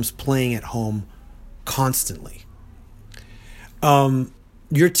albums playing at home constantly.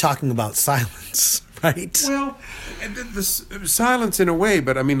 You're talking about silence, right? Well, the silence in a way,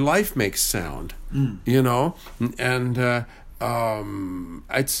 but I mean, life makes sound, you know, and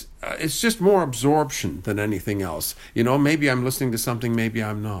it's just more absorption than anything else. You know, maybe I'm listening to something, maybe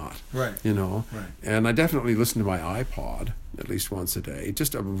I'm not. Right. You know, right. And I definitely listen to my iPod at least once a day.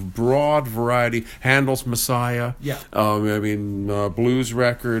 Just a broad variety. Handel's Messiah. Yeah. Blues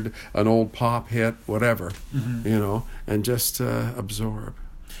record, an old pop hit, whatever. You know, and just absorb.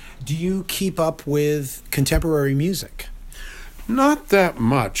 Do you keep up with contemporary music? Not that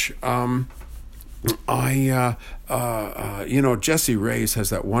much. Jesse Reyes has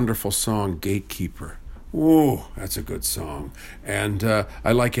that wonderful song, Gatekeeper. Ooh, that's a good song. And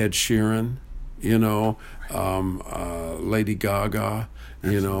I like Ed Sheeran, you know, Lady Gaga,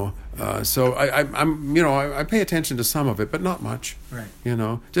 you know. So I pay attention to some of it, but not much. Right. You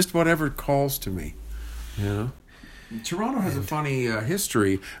know, just whatever calls to me, you know. Toronto has a funny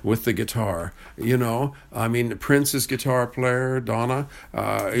history with the guitar. You know, I mean, Prince's guitar player, Donna.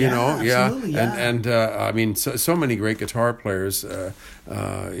 So many great guitar players.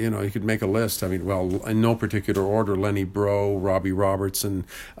 You could make a list. I mean, well, in no particular order: Lenny Breau, Robbie Robertson.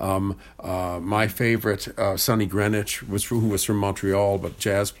 My favorite, Sonny Greenwich, who was from Montreal, but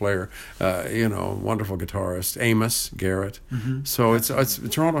jazz player. Wonderful guitarist. Amos Garrett. So it's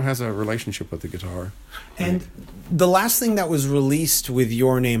Toronto has a relationship with the guitar. And the last thing that was released with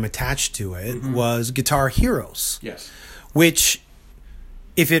your name attached to it was Guitar Heroes. Yes. Which,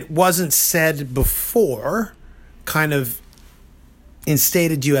 if it wasn't said before, kind of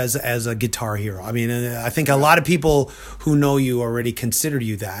instated you as a guitar hero. I mean, I think a lot of people who know you already consider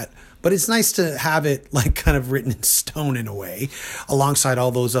you that. But it's nice to have it like kind of written in stone in a way, alongside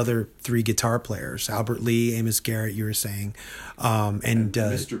all those other three guitar players: Albert Lee, Amos Garrett, you were saying, and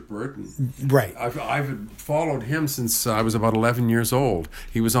Mr. Burton. Right. I've followed him since I was about 11 years old.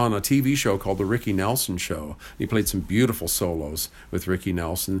 He was on a TV show called The Ricky Nelson Show. He played some beautiful solos with Ricky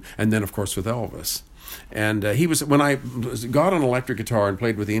Nelson, and then of course with Elvis. And he was, when I got an electric guitar and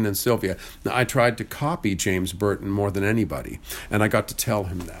played with Ian and Sylvia, I tried to copy James Burton more than anybody, and I got to tell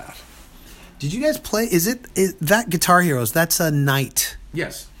him that. Did you guys play? Is that Guitar Heroes? That's a night.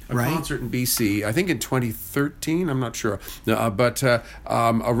 Yes. A right? concert in BC, I think in 2013, I'm not sure. But a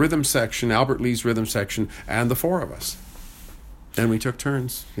rhythm section, Albert Lee's rhythm section, and the four of us. And we took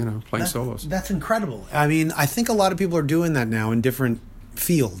turns, playing solos. That's incredible. I mean, I think a lot of people are doing that now in different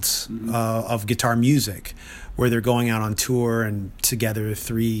fields of guitar music, where they're going out on tour and together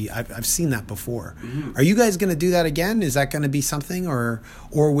three. I've seen that before. Are you guys going to do that again? Is that going to be something, or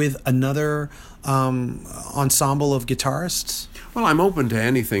with another ensemble of guitarists? Well, I'm open to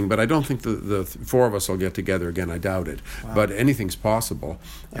anything, but I don't think the four of us will get together again. I doubt it. Wow. But anything's possible.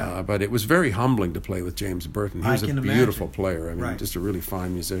 Yeah. But it was very humbling to play with James Burton. He was a beautiful player. I mean, just a really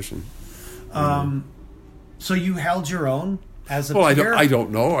fine musician. So you held your own? Well, I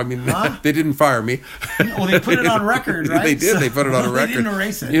don't know. I mean, they didn't fire me. Well, they put it on record, right? They did. They put it on a record. They didn't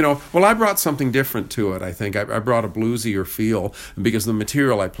erase it. Well, I brought something different to it, I think. I brought a bluesier feel because the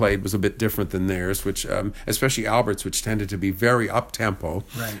material I played was a bit different than theirs, which, especially Albert's, which tended to be very up-tempo.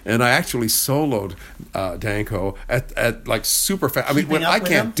 Right. And I actually soloed Danko at like super fast. I mean, I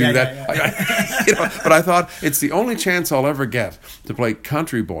can't do that. Yeah. But I thought it's the only chance I'll ever get to play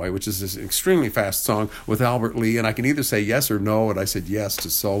Country Boy, which is this extremely fast song, with Albert Lee, and I can either say yes or no, and I said yes to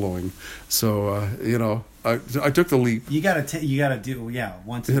soloing. So, I took the leap. You gotta do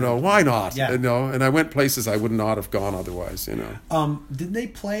once. Why not? Yeah. And I went places I would not have gone otherwise. Did they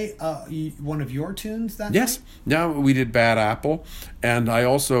play one of your tunes that Yes. night? Now we did Bad Apple, and I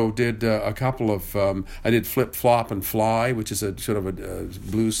also did a couple of. I did Flip Flop and Fly, which is a sort of a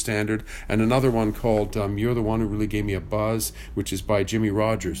blues standard, and another one called "You're the One Who Really Gave Me a Buzz," which is by Jimmy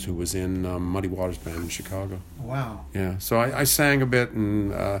Rogers, who was in Muddy Waters Band in Chicago. Wow. Yeah. So I sang a bit,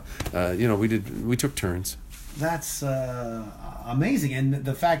 and we took turns. That's amazing, and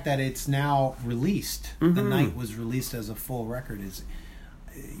the fact that it's now released, the night was released as a full record,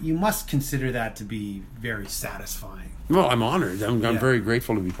 you must consider that to be very satisfying. Well, I'm honored. I'm very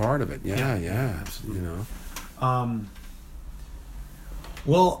grateful to be part of it. Yeah, absolutely.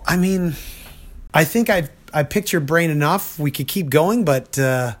 Well, I mean, I think I picked your brain enough. We could keep going, but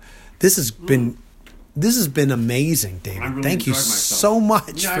this has been amazing, David. Really thank you so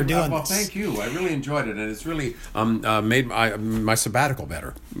much for doing this. Well, thank you. I really enjoyed it, and it's really made my sabbatical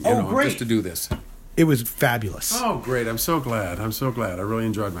better. Great. Just to do this. It was fabulous. Oh, great. I'm so glad. I really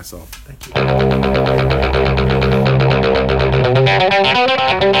enjoyed myself. Thank you.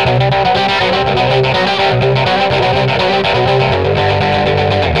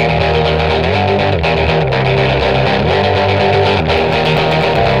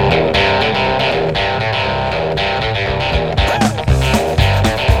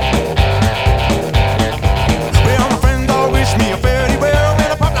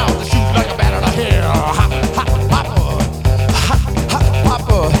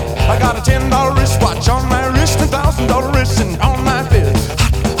 $10 wristwatch on my wrist, $1,000 wrist, and